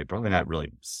Tuesday. Probably not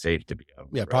really safe to be out.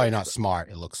 Yeah, probably not smart,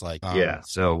 it looks like.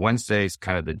 So Wednesday's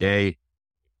kind of the day,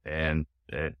 and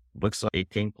it looks like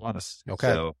 18 plus. Okay.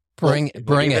 So bring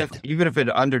it. Even if it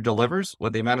under delivers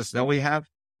with the amount of snow we have,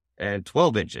 and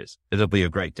 12 inches, it'll be a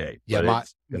great day. Yeah,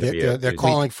 they're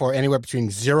calling for anywhere between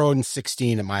 0 and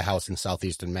 16 at my house in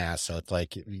southeastern Mass. So it's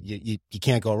like you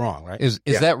can't go wrong, right? Is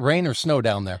that rain or snow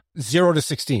down there? 0 to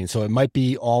 16. So it might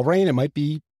be all rain. It might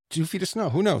be 2 feet of snow.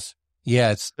 Who knows?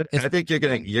 Yeah, I think you're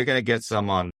gonna get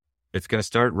some on. It's gonna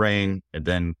start rain, and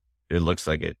then it looks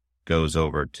like it goes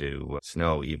over to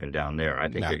snow even down there. I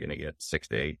think you're gonna get 6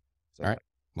 to 8. All right.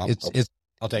 Well,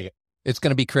 I'll take it. It's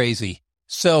gonna be crazy.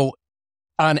 So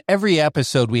on every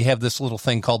episode, we have this little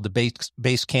thing called the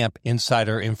Base Camp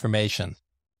Insider Information.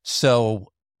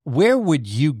 So where would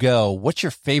you go? What's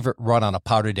your favorite run on a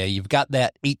powder day? You've got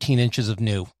that 18 inches of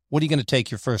new. What are you going to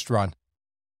take your first run?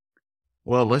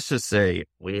 Well, let's just say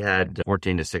we had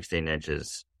 14 to 16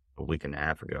 inches a week and a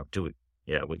half ago.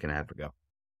 A week and a half ago.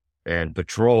 And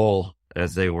patrol,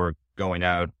 as they were going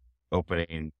out,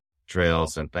 opening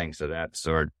trails and things of that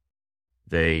sort,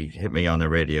 they hit me on the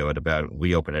radio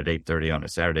we opened at 8:30 on a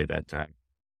Saturday that time.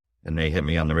 And they hit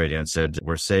me on the radio and said,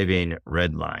 we're saving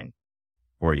Red Line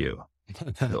for you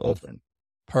to open.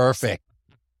 Perfect.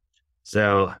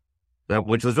 So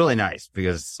which was really nice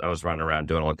because I was running around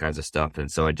doing all kinds of stuff.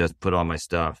 And so I just put on my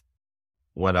stuff,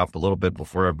 went up a little bit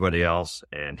before everybody else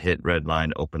and hit Red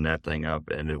Line, opened that thing up.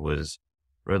 And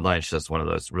Red Line's just one of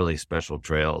those really special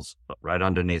trails right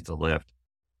underneath the lift,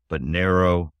 but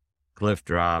narrow, cliff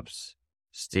drops,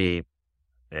 steep,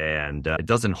 and it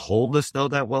doesn't hold the snow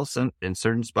that well in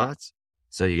certain spots.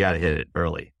 So you got to hit it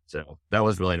early. So that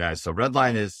was really nice. So Red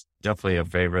Line is definitely a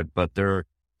favorite, but there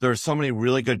are so many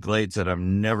really good glades that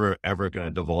I'm never, ever going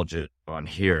to divulge it on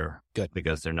here. Good.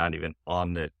 Because they're not even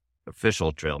on the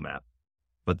official trail map,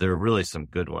 but there are really some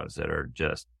good ones that are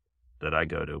just that I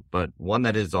go to. But one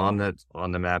that is on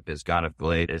the map is Gonif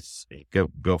Glade. It's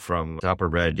go from Top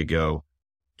of Red, you go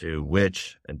to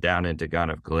Witch and down into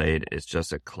Gonif Glade. It's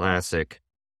just a classic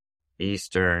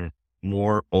eastern,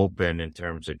 more open in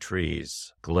terms of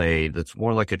trees glade. That's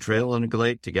more like a trail and a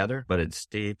glade together, but it's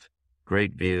steep,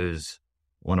 great views.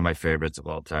 One of my favorites of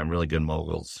all time. Really good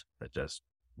moguls. I just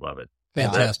love it.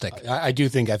 Fantastic. I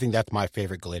think that's my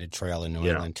favorite gladed trail in New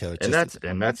England too. And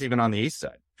that's even on the east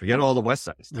side. Forget all the west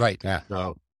side stuff. Right. Yeah.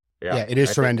 So it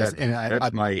is tremendous.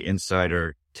 That's my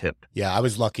insider tip. Yeah, I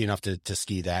was lucky enough to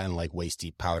ski that in like waist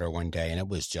deep powder one day, and it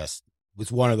was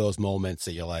one of those moments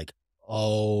that you're like,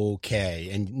 okay,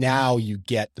 and now you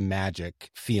get the magic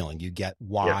feeling. You get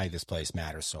why this place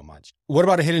matters so much. What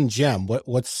about a hidden gem?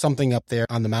 What's something up there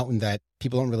on the mountain that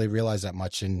people don't really realize that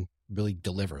much, and really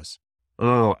delivers?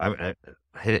 Oh,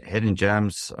 hidden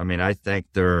gems. I mean, I think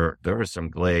there are some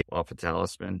glades off of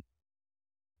Talisman,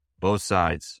 both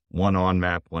sides, one on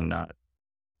map, one not,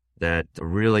 that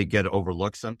really get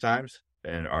overlooked sometimes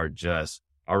and are just,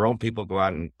 our own people go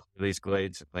out and clear these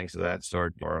glades and things of that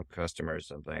sort, our own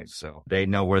customers and things. So they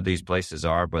know where these places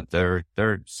are, but they're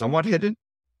somewhat hidden,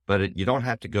 but you don't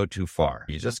have to go too far.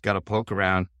 You just got to poke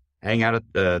around, hang out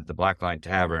at the Black Line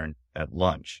Tavern at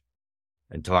lunch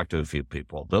and talk to a few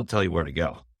people. They'll tell you where to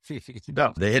go.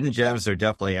 No, the hidden gems are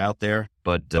definitely out there,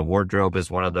 but the Wardrobe is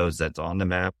one of those that's on the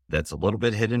map that's a little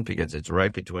bit hidden because it's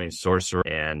right between Sorcerer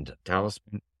and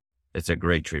Talisman. It's a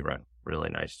great tree run. Really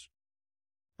nice,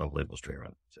 unbelievable tree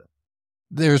run. So.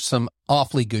 There's some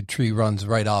awfully good tree runs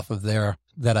right off of there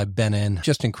that I've been in.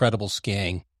 Just incredible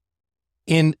skiing.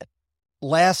 And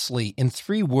lastly, in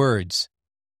 3 words,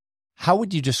 how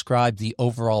would you describe the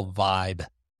overall vibe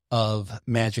of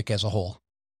Magic as a whole?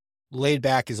 Laid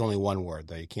back is only 1 word,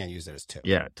 though. You can't use it as 2.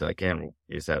 Yeah, I can't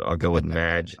use that. I'll go with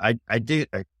Madge. I do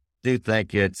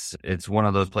think it's one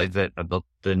of those places that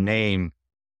the name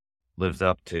lives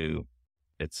up to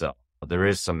itself. There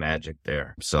is some magic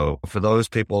there. So for those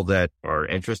people that are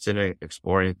interested in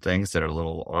exploring things that are a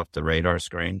little off the radar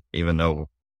screen, even though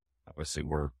obviously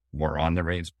we're more on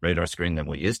the radar screen than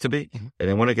we used to be, and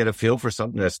they want to get a feel for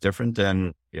something that's different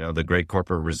than, the great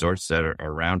corporate resorts that are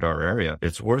around our area,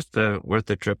 it's worth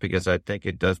the trip because I think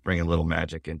it does bring a little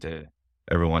magic into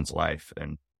everyone's life.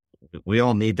 And we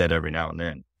all need that every now and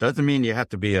then. Doesn't mean you have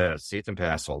to be a season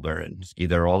pass holder and ski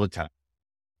there all the time.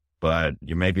 But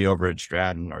you may be over at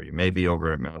Stratton, or you may be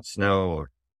over at Mount Snow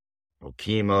or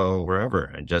Okemo, wherever,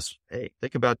 and just, hey,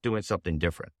 think about doing something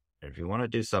different. And if you want to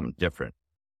do something different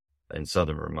in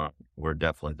Southern Vermont, we're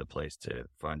definitely the place to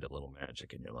find a little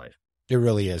magic in your life. It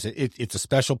really is. It's a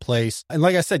special place. And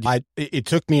like I said, it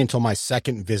took me until my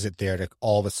second visit there to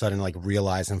all of a sudden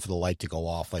realize and for the light to go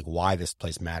off, why this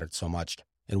place mattered so much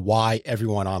and why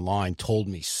everyone online told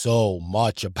me so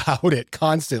much about it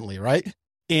constantly, right?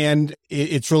 And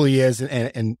it truly is.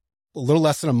 And a little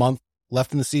less than a month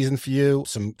left in the season for you.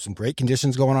 Some great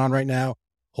conditions going on right now.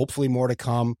 Hopefully more to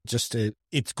come.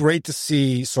 It's great to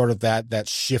see sort of that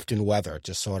shift in weather.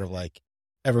 Just sort of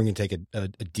everyone can take a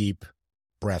deep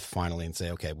breath finally and say,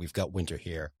 okay, we've got winter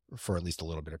here for at least a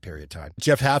little bit of period of time.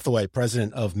 Geoff Hatheway,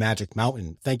 president of Magic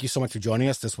Mountain, thank you so much for joining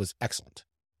us. This was excellent.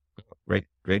 Great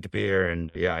to be here.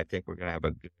 And yeah, I think we're going to have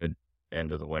a good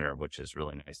end of the winter, which is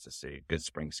really nice to see. Good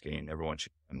spring skiing. Everyone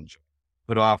should enjoy.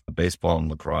 Put off baseball and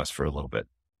lacrosse for a little bit.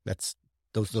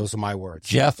 Those are my words.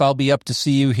 Geoff, I'll be up to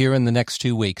see you here in the next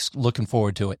 2 weeks. Looking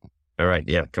forward to it. All right.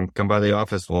 Yeah. Come by the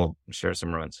office. We'll share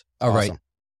some runs. All right.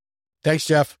 Thanks,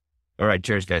 Geoff. All right.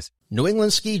 Cheers, guys. New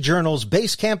England Ski Journal's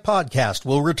Base Camp podcast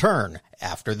will return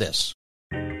after this.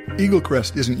 Eagle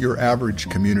Crest isn't your average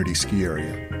community ski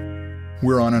area.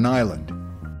 We're on an island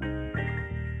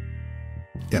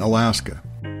in Alaska.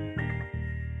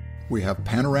 We have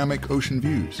panoramic ocean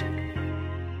views,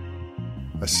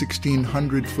 a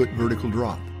 1,600-foot vertical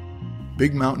drop,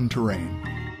 big mountain terrain,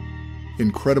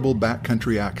 incredible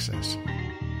backcountry access,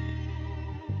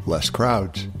 less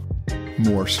crowds,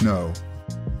 more snow,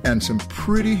 and some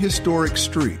pretty historic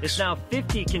streaks. It's now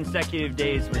 50 consecutive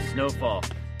days with snowfall.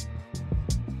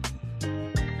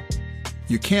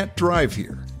 You can't drive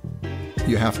here.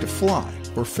 You have to fly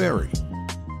or ferry,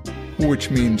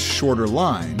 which means shorter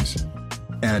lines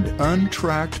and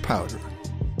untracked powder.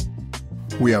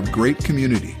 We have great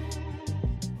community.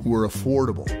 We're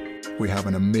affordable. We have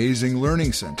an amazing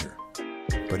learning center.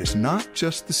 But it's not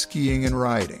just the skiing and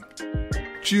riding.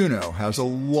 Juneau has a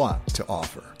lot to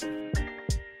offer.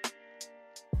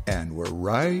 And we're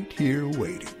right here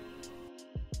waiting.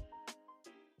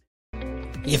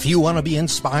 If you want to be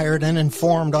inspired and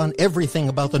informed on everything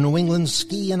about the New England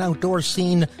ski and outdoor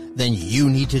scene, then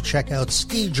you need to check out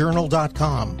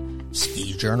skijournal.com.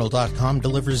 Skijournal.com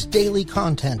delivers daily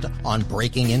content on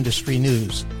breaking industry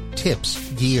news, tips,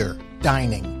 gear,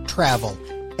 dining, travel,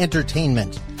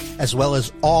 entertainment, as well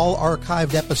as all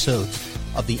archived episodes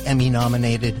of the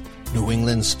Emmy-nominated New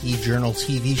England Ski Journal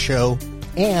TV show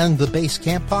and the Base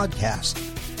Camp podcast.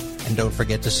 And don't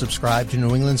forget to subscribe to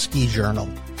New England Ski Journal,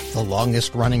 the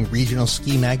longest-running regional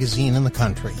ski magazine in the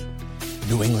country.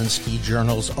 New England Ski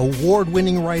Journal's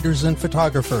award-winning writers and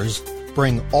photographers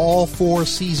bring all 4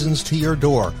 seasons to your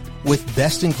door with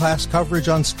best-in-class coverage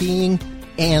on skiing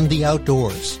and the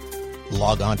outdoors.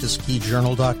 Log on to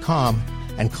skijournal.com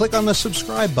and click on the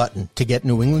subscribe button to get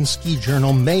New England Ski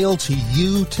Journal mailed to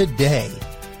you today.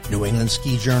 New England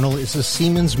Ski Journal is a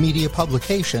Siemens Media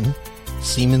publication.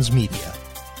 Siemens Media.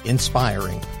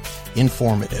 Inspiring.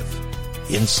 Informative.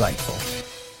 Insightful.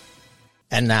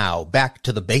 And now, back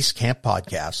to the Base Camp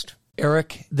Podcast.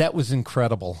 Eric, that was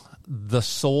incredible. The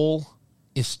soul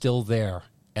is still there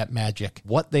at Magic.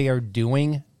 What they are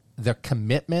doing, their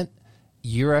commitment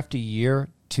year after year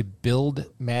to build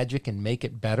Magic and make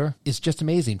it better is just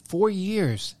amazing. 4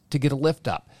 years to get a lift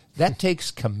up. That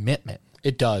takes commitment.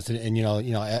 It does. And you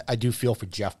know, I do feel for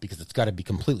Geoff because it's got to be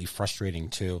completely frustrating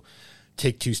to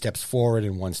take 2 steps forward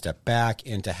and 1 step back,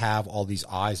 and to have all these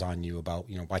eyes on you about,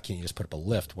 you know, why can't you just put up a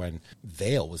lift when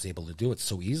Vail was able to do it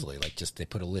so easily? Like, just they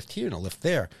put a lift here and a lift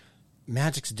there.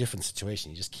 Magic's a different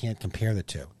situation. You just can't compare the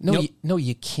two. No,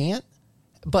 you can't.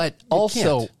 But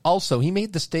also, he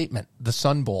made the statement, the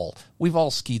Sun Bowl. We've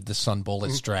all skied the Sun Bowl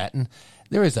at Stratton.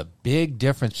 There is a big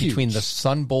difference between the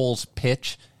Sun Bowl's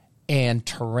pitch and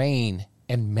terrain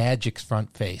and Magic's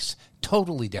front face.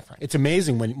 Totally different. It's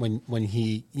amazing when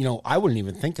he, you know, I wouldn't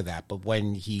even think of that, but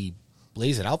when he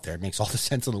lays it out there, it makes all the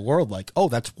sense in the world. Like, oh,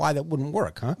 that's why that wouldn't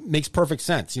work, huh? Makes perfect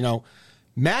sense. You know,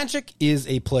 Magic is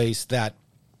a place that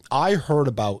I heard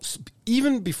about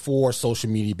even before social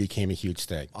media became a huge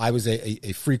thing. I was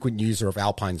a frequent user of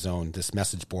Alpine Zone, this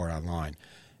message board online,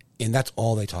 and that's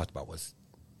all they talked about was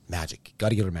Magic. Got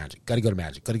to go to Magic. Got to go to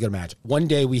Magic. Got to go to Magic. One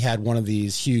day we had one of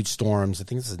these huge storms. I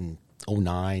think this is in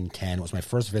 09, 10. It was my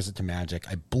first visit to Magic.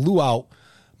 I blew out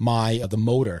the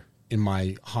motor in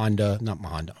my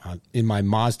in my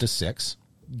Mazda 6,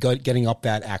 getting up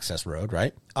that access road,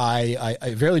 right? I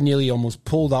very nearly almost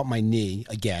pulled out my knee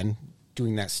again,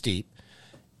 doing that steep.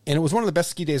 And it was one of the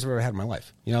best ski days I've ever had in my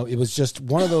life. You know, it was just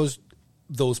one of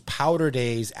those powder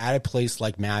days at a place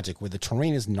like Magic where the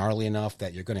terrain is gnarly enough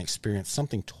that you're going to experience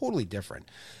something totally different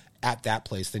at that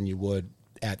place than you would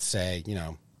at, say, you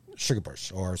know,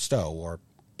 Sugarbush or Stowe or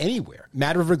anywhere.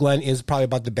 Mad River Glen is probably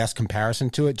about the best comparison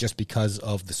to it just because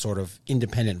of the sort of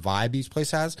independent vibe each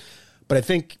place has. But I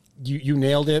think you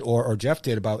nailed it, or Geoff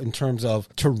did, about in terms of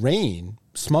terrain.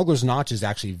 Smuggler's Notch is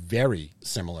actually very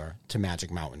similar to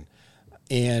Magic Mountain,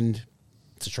 and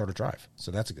it's a shorter drive,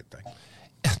 so that's a good thing.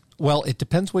 Well, it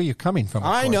depends where you're coming from.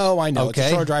 I know. Okay? It's a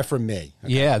short drive from me.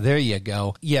 Okay. Yeah, there you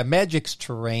go. Yeah, Magic's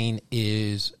terrain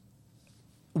is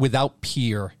without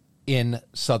peer in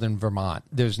southern Vermont.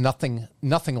 There's nothing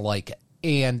like it.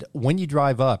 And when you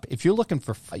drive up, if you're looking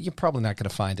for, you're probably not going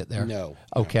to find it there. No.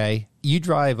 Okay. You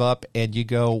drive up and you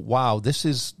go, wow, this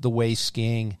is the way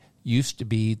skiing used to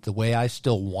be, the way I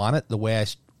still want it,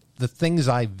 the things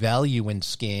I value in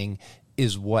skiing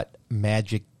is what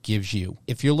Magic gives you.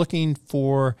 If you're looking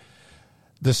for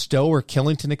the Stowe or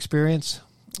Killington experience,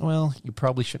 well, you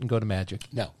probably shouldn't go to Magic.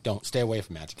 No, don't. Stay away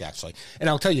from Magic, actually. And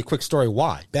I'll tell you a quick story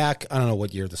why. Back, I don't know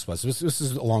what year this was. This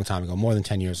is a long time ago, more than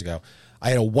 10 years ago. I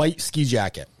had a white ski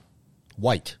jacket,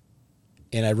 white,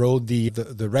 and I rode the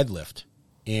red lift.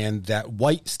 And that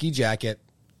white ski jacket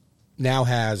now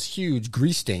has huge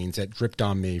grease stains that dripped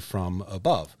on me from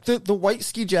above. The white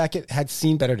ski jacket had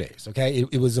seen better days, okay?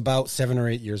 It was about 7 or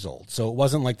 8 years old, so it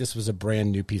wasn't like this was a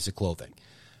brand new piece of clothing.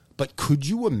 But could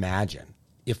you imagine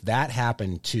if that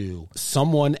happened to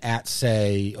someone at,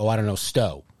 say,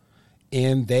 Stowe,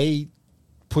 and they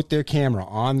put their camera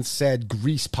on said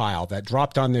grease pile that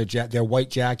dropped on their white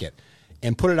jacket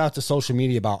and put it out to social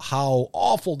media about how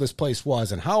awful this place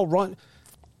was and how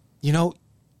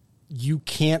you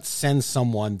can't send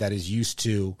someone that is used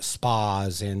to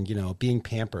spas and, you know, being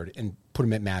pampered and put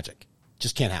them at Magic.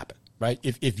 Just can't happen, right?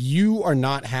 If you are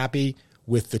not happy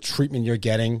with the treatment you're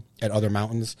getting at other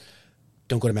mountains,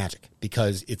 don't go to Magic,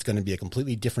 because it's going to be a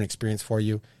completely different experience for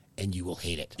you and you will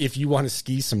hate it. If you want to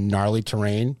ski some gnarly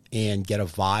terrain and get a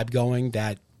vibe going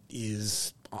that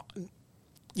is,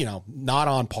 you know, not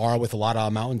on par with a lot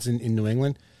of mountains in New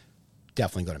England,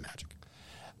 definitely go to Magic.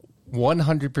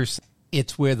 100%.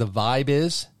 It's where the vibe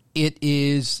is.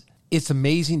 It's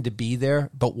amazing to be there,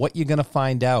 but what you're going to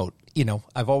find out, you know,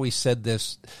 I've always said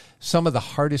this, some of the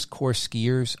hardest core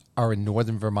skiers are in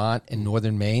northern Vermont and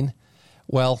northern Maine.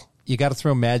 Well, you got to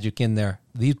throw Magic in there.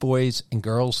 These boys and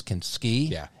girls can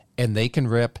ski, and they can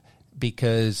rip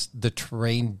because the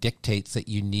terrain dictates that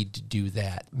you need to do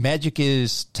that. Magic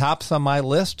is tops on my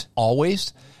list,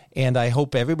 always. And I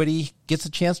hope everybody gets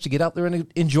a chance to get out there and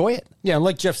enjoy it. Yeah, and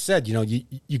like Geoff said, you know,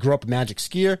 you grow up a Magic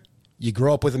skier, you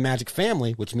grow up with a Magic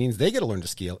family, which means they get to learn to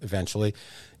ski eventually.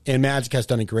 And Magic has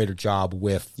done a greater job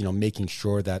with, you know, making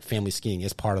sure that family skiing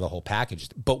is part of the whole package.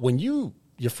 But when your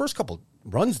first couple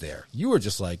runs there, you were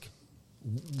just like,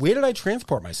 where did I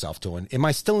transport myself to? And am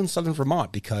I still in southern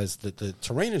Vermont? Because the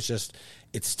terrain is just,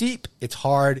 it's steep, it's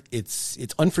hard, it's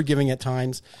unforgiving at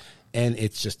times, and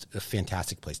it's just a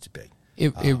fantastic place to be.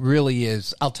 It really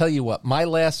is. I'll tell you what, my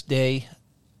last day,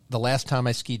 the last time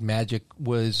I skied Magic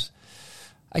was,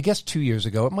 I guess, 2 years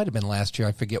ago. It might have been last year.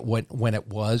 I forget when it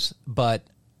was. But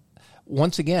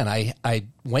once again, I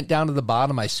went down to the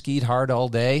bottom. I skied hard all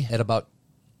day. At about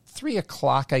 3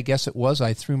 o'clock, I guess it was,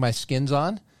 I threw my skins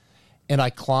on, and I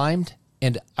climbed,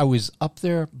 and I was up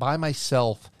there by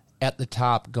myself at the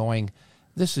top going,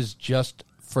 this is just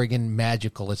friggin'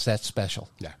 magical. It's that special.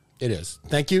 Yeah, it is.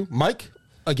 Thank you, Mike.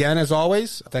 Again, as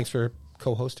always, thanks for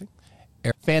co-hosting.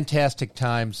 Fantastic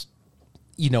times,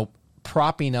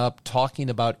 propping up, talking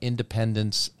about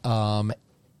independence,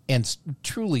 and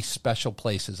truly special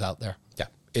places out there. Yeah,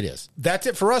 it is. That's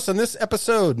it for us on this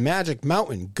episode. Magic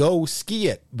Mountain, go ski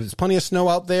it. There's plenty of snow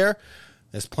out there.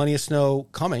 There's plenty of snow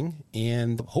coming,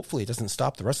 and hopefully it doesn't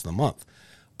stop the rest of the month.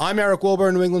 I'm Eric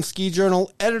Wilbur, New England Ski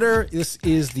Journal editor. This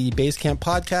is the Base Camp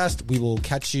Podcast. We will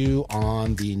catch you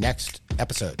on the next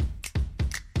episode.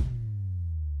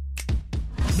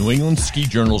 New England Ski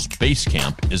Journal's Base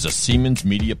Camp is a Siemens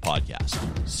Media podcast.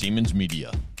 Siemens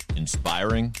Media.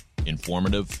 Inspiring,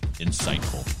 informative,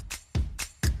 insightful.